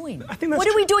we doing? What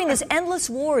are we doing? This endless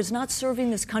war is not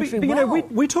serving this country well. You know,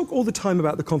 we talk all the time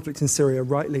about the conflict in Syria.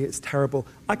 Rightly, it's terrible.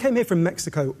 I came here from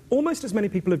Mexico. Almost as many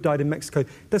people have died in Mexico.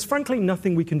 There's frankly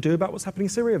nothing we can do about what's happening in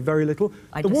Syria. Very little.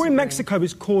 The war in Mexico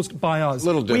is caused by us.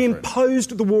 Little different. We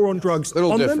imposed the war on drugs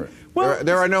on different. them. Well,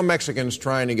 there are no Mexicans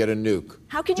trying to get a nuke.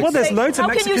 How can you well, there's loads of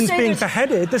Mexicans being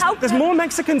beheaded. There's more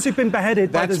Mexicans who've been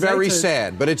beheaded. That's very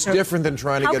sad, but it's different than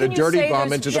trying to get a dirty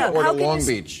bomb into the port of Long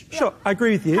Beach. Sure, I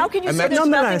agree with you. How can you say there's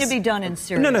nothing to be done in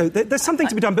Syria? No, there's something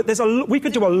to be done, but we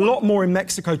could do a lot more in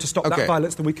Mexico to stop that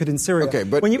violence than we could in Syria. Okay,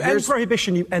 but when you end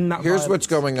prohibition, you end that Here's violence. what's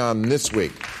going on this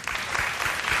week.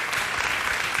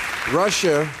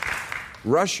 Russia,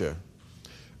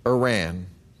 Iran,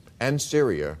 and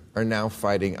Syria are now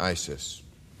fighting ISIS.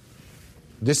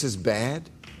 This is bad?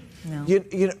 No.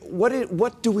 You know,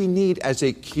 what do we need as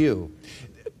a cue?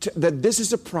 That this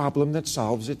is a problem that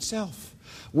solves itself.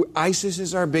 ISIS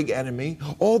is our big enemy.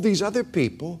 All these other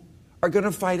people are going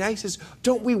to fight ISIS.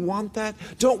 Don't we want that?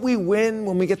 Don't we win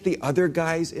when we get the other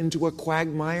guys into a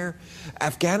quagmire?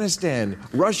 Afghanistan,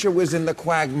 Russia was in the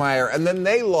quagmire, and then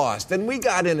they lost. Then we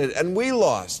got in it, and we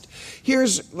lost.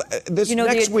 Here's this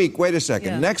next week. Wait a second.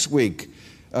 Yeah. Next week,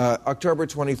 October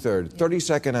 23rd,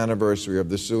 32nd anniversary of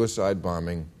the suicide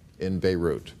bombing in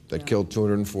Beirut that killed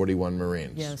 241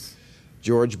 Marines. Yes.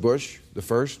 George Bush, the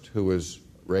first, who was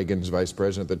Reagan's vice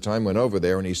president at the time, went over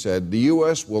there and he said, the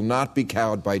U.S. will not be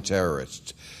cowed by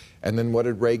terrorists. And then what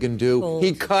did Reagan do? Cold.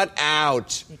 He cut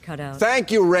out. He cut out.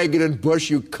 Thank you, Reagan and Bush,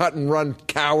 you cut-and-run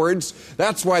cowards.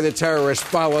 That's why the terrorists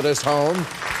followed us home.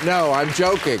 No, I'm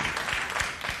joking.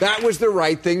 That was the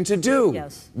right thing to do.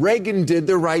 Yes. Reagan did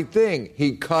the right thing.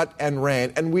 He cut and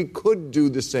ran, and we could do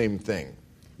the same thing.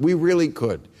 We really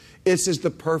could. This is the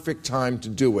perfect time to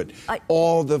do it.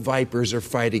 All the vipers are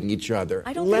fighting each other.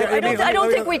 I don't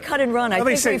think we cut and run. I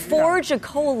think we forge a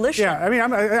coalition. Yeah, I mean,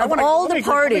 of all the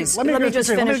parties. Let me just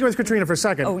finish. Let me go with Katrina for a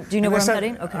second. Oh, do you know where I'm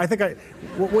heading? Okay. I think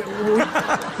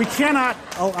we cannot.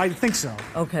 I think so.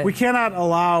 Okay. We cannot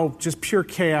allow just pure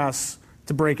chaos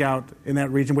to break out in that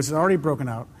region, which is already broken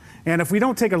out. And if we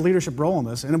don't take a leadership role in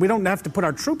this, and we don't have to put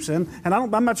our troops in, and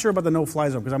I'm not sure about the no-fly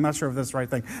zone, because I'm not sure if that's the right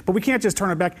thing, but we can't just turn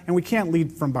it back, and we can't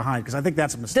lead from behind, because I think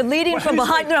that's a mistake. The leading from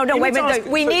behind, no, wait a minute.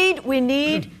 We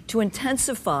need to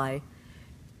intensify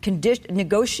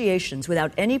negotiations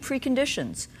without any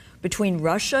preconditions between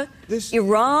Russia,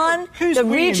 Iran, the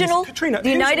regional, Katrina,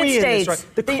 the United States. Right?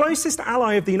 The closest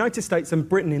ally of the United States and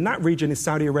Britain in that region is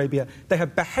Saudi Arabia. They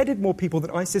have beheaded more people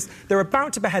than ISIS. They're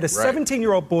about to behead a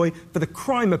 17-year-old boy for the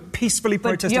crime of peacefully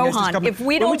protesting against his government. If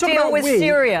we don't deal with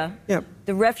Syria,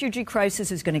 the refugee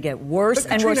crisis is going to get worse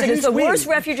and worse. It is the worst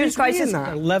refugee crisis.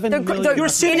 11 million.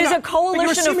 It is a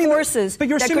coalition of forces that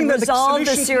can resolve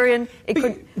the Syrian.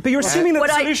 But you're assuming that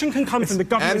the solution can come from the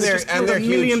government. And they're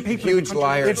huge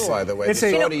liars, by the way. The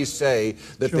Saudis say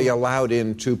that they allowed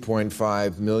in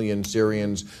 2.5 million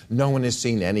Syrians. No one has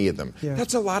seen any of them. Yeah.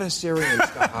 That's a lot of Syrians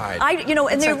to hide. I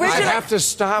have to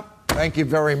stop. Thank you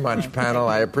very much, panel.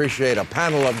 I appreciate a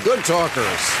panel of good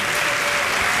talkers.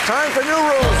 Time for new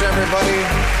rules, everybody.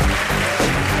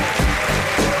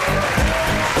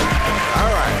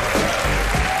 All right.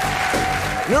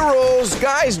 New rules.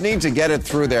 Guys need to get it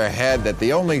through their head that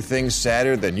the only thing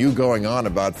sadder than you going on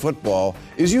about football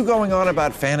is you going on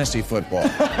about fantasy football.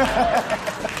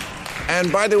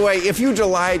 And by the way, if you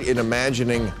delight in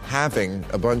imagining having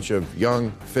a bunch of young,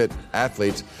 fit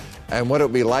athletes and what it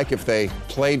would be like if they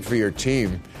played for your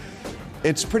team,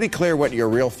 it's pretty clear what your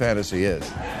real fantasy is.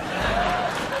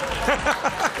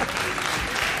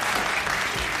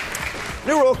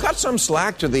 New rule, cut some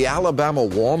slack to the Alabama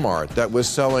Walmart that was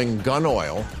selling gun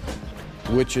oil,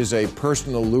 which is a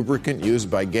personal lubricant used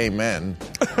by gay men,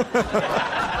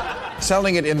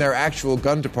 selling it in their actual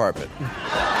gun department.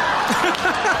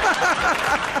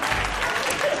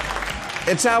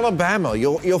 It's Alabama.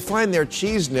 You'll find their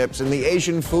cheese nips in the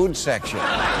Asian food section.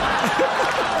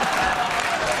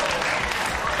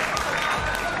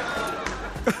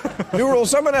 New rule,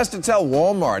 someone has to tell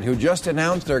Walmart, who just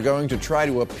announced they're going to try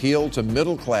to appeal to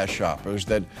middle-class shoppers,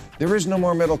 that there is no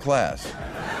more middle class.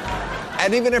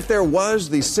 And even if there was,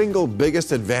 the single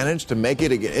biggest advantage to make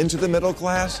it into the middle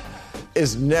class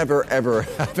is never, ever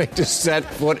having to set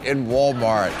foot in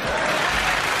Walmart.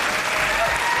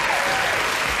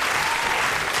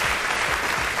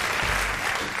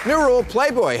 New rule,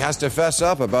 Playboy has to fess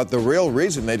up about the real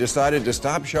reason they decided to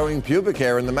stop showing pubic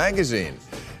hair in the magazine.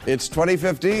 It's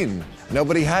 2015.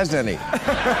 Nobody has any.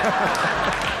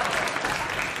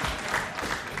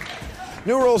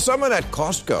 New rule, someone at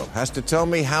Costco has to tell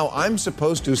me how I'm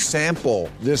supposed to sample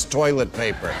this toilet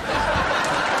paper.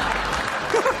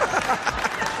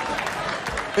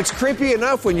 It's creepy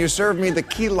enough when you serve me the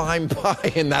key lime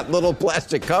pie in that little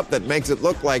plastic cup that makes it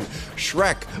look like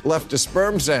Shrek left a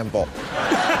sperm sample.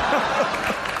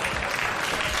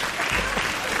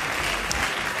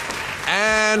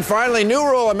 And finally, new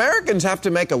rule, Americans have to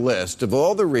make a list of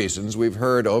all the reasons we've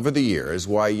heard over the years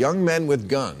why young men with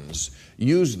guns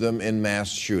use them in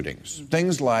mass shootings.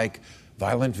 Things like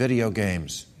violent video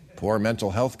games, poor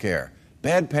mental health care,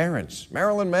 bad parents,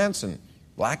 Marilyn Manson,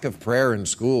 lack of prayer in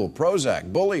school,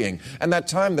 Prozac, bullying, and that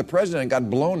time the president got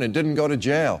blown and didn't go to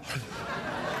jail.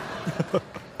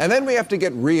 And then we have to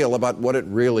get real about what it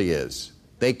really is.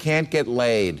 They can't get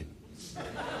laid.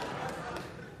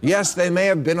 Yes, they may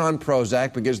have been on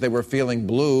Prozac because they were feeling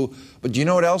blue, but do you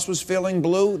know what else was feeling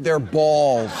blue? Their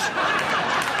balls.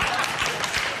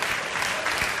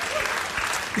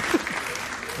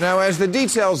 Now, as the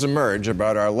details emerge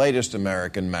about our latest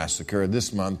American massacre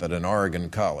this month at an Oregon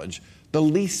college, the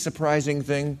least surprising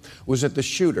thing was that the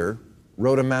shooter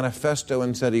wrote a manifesto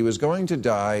and said he was going to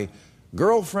die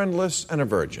girlfriendless and a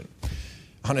virgin.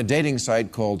 On a dating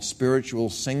site called Spiritual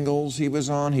Singles he was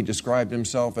on, he described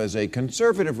himself as a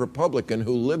conservative Republican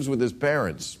who lives with his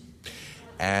parents.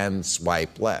 And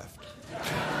swipe left.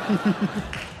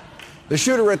 The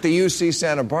shooter at the UC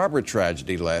Santa Barbara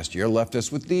tragedy last year left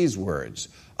us with these words: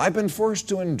 "I've been forced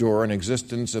to endure an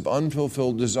existence of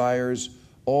unfulfilled desires,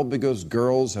 all because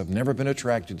girls have never been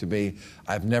attracted to me.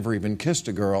 I've never even kissed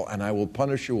a girl, and I will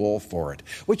punish you all for it."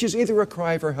 Which is either a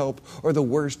cry for help or the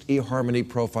worst eHarmony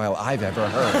profile I've ever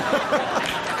heard.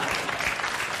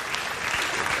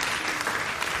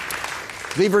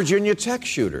 The Virginia Tech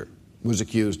shooter was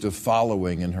accused of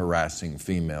following and harassing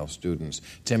female students.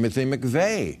 Timothy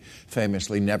McVeigh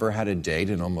famously never had a date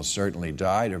and almost certainly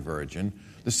died a virgin.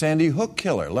 The Sandy Hook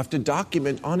killer left a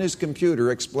document on his computer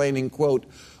explaining, quote,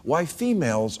 "why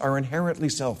females are inherently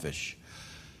selfish."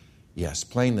 Yes,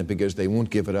 plainly because they won't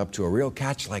give it up to a real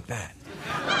catch like that.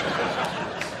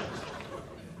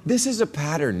 This is a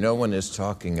pattern no one is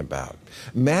talking about.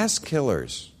 Mass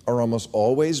killers are almost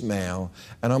always male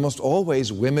and almost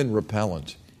always women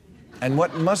repellent. And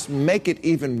what must make it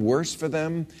even worse for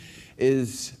them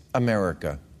is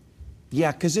America.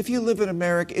 Yeah, because if you live in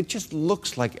America, it just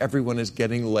looks like everyone is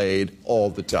getting laid all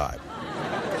the time.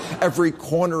 Every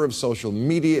corner of social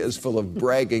media is full of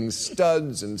bragging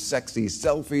studs and sexy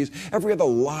selfies. Every other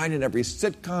line in every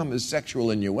sitcom is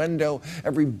sexual innuendo.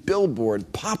 Every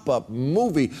billboard, pop-up,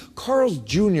 movie, Carl's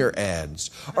Jr. ads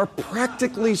are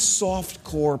practically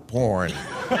softcore porn.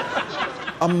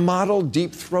 A model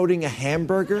deep-throating a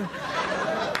hamburger?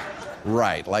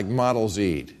 Right, like models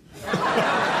eat.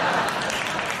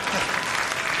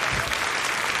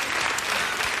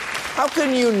 How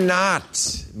can you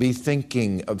not be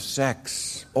thinking of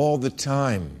sex all the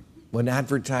time when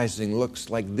advertising looks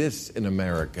like this in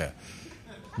America?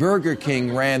 Burger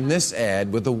King ran this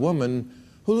ad with a woman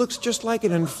who looks just like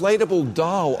an inflatable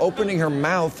doll opening her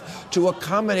mouth to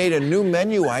accommodate a new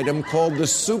menu item called the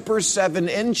Super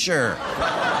 7-incher.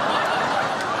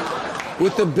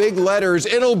 With the big letters,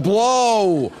 "It'll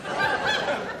blow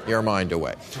your mind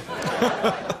away."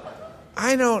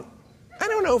 I don't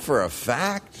know for a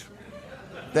fact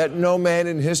that no man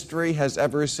in history has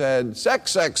ever said,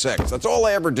 "Sex, sex, sex. That's all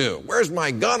I ever do. Where's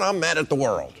my gun? I'm mad at the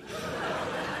world."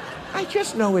 I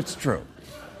just know it's true.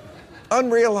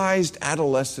 Unrealized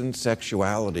adolescent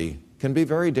sexuality can be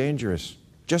very dangerous.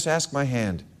 Just ask my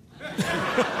hand.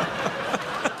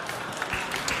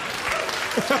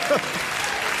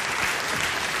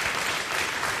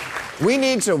 We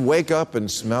need to wake up and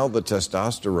smell the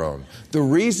testosterone. The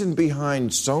reason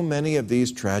behind so many of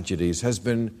these tragedies has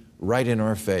been right in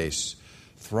our face,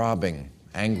 throbbing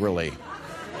angrily.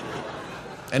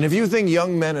 And if you think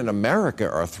young men in America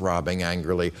are throbbing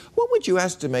angrily, what would you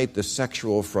estimate the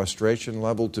sexual frustration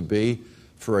level to be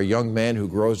for a young man who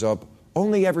grows up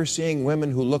only ever seeing women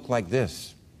who look like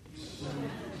this?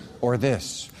 Or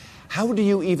this? How do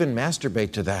you even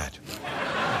masturbate to that?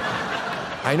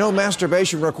 I know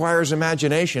masturbation requires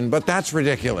imagination, but that's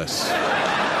ridiculous.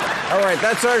 All right,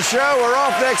 that's our show. We're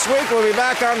off next week. We'll be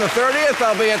back on the 30th.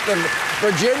 I'll be at the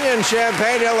Virginia and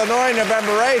Champaign, Illinois,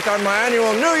 November 8th on my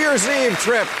annual New Year's Eve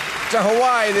trip to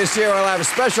Hawaii. This year I'll have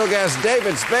special guests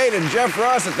David Spade and Jeff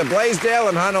Ross at the Blaisdell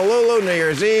in Honolulu, New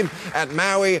Year's Eve, at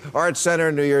Maui Arts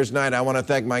Center, New Year's night. I want to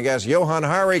thank my guests Johan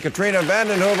Hari, Katrina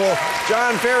vanden Heuvel,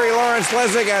 John Ferry, Lawrence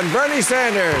Lessig, and Bernie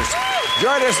Sanders.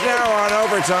 Join us now on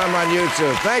Overtime on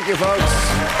YouTube. Thank you, folks.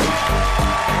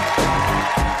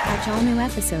 Watch all new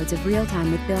episodes of Real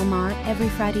Time with Bill Maher every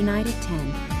Friday night at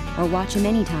 10. or watch him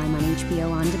anytime on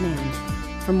HBO On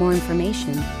Demand. For more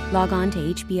information, log on to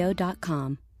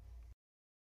HBO.com.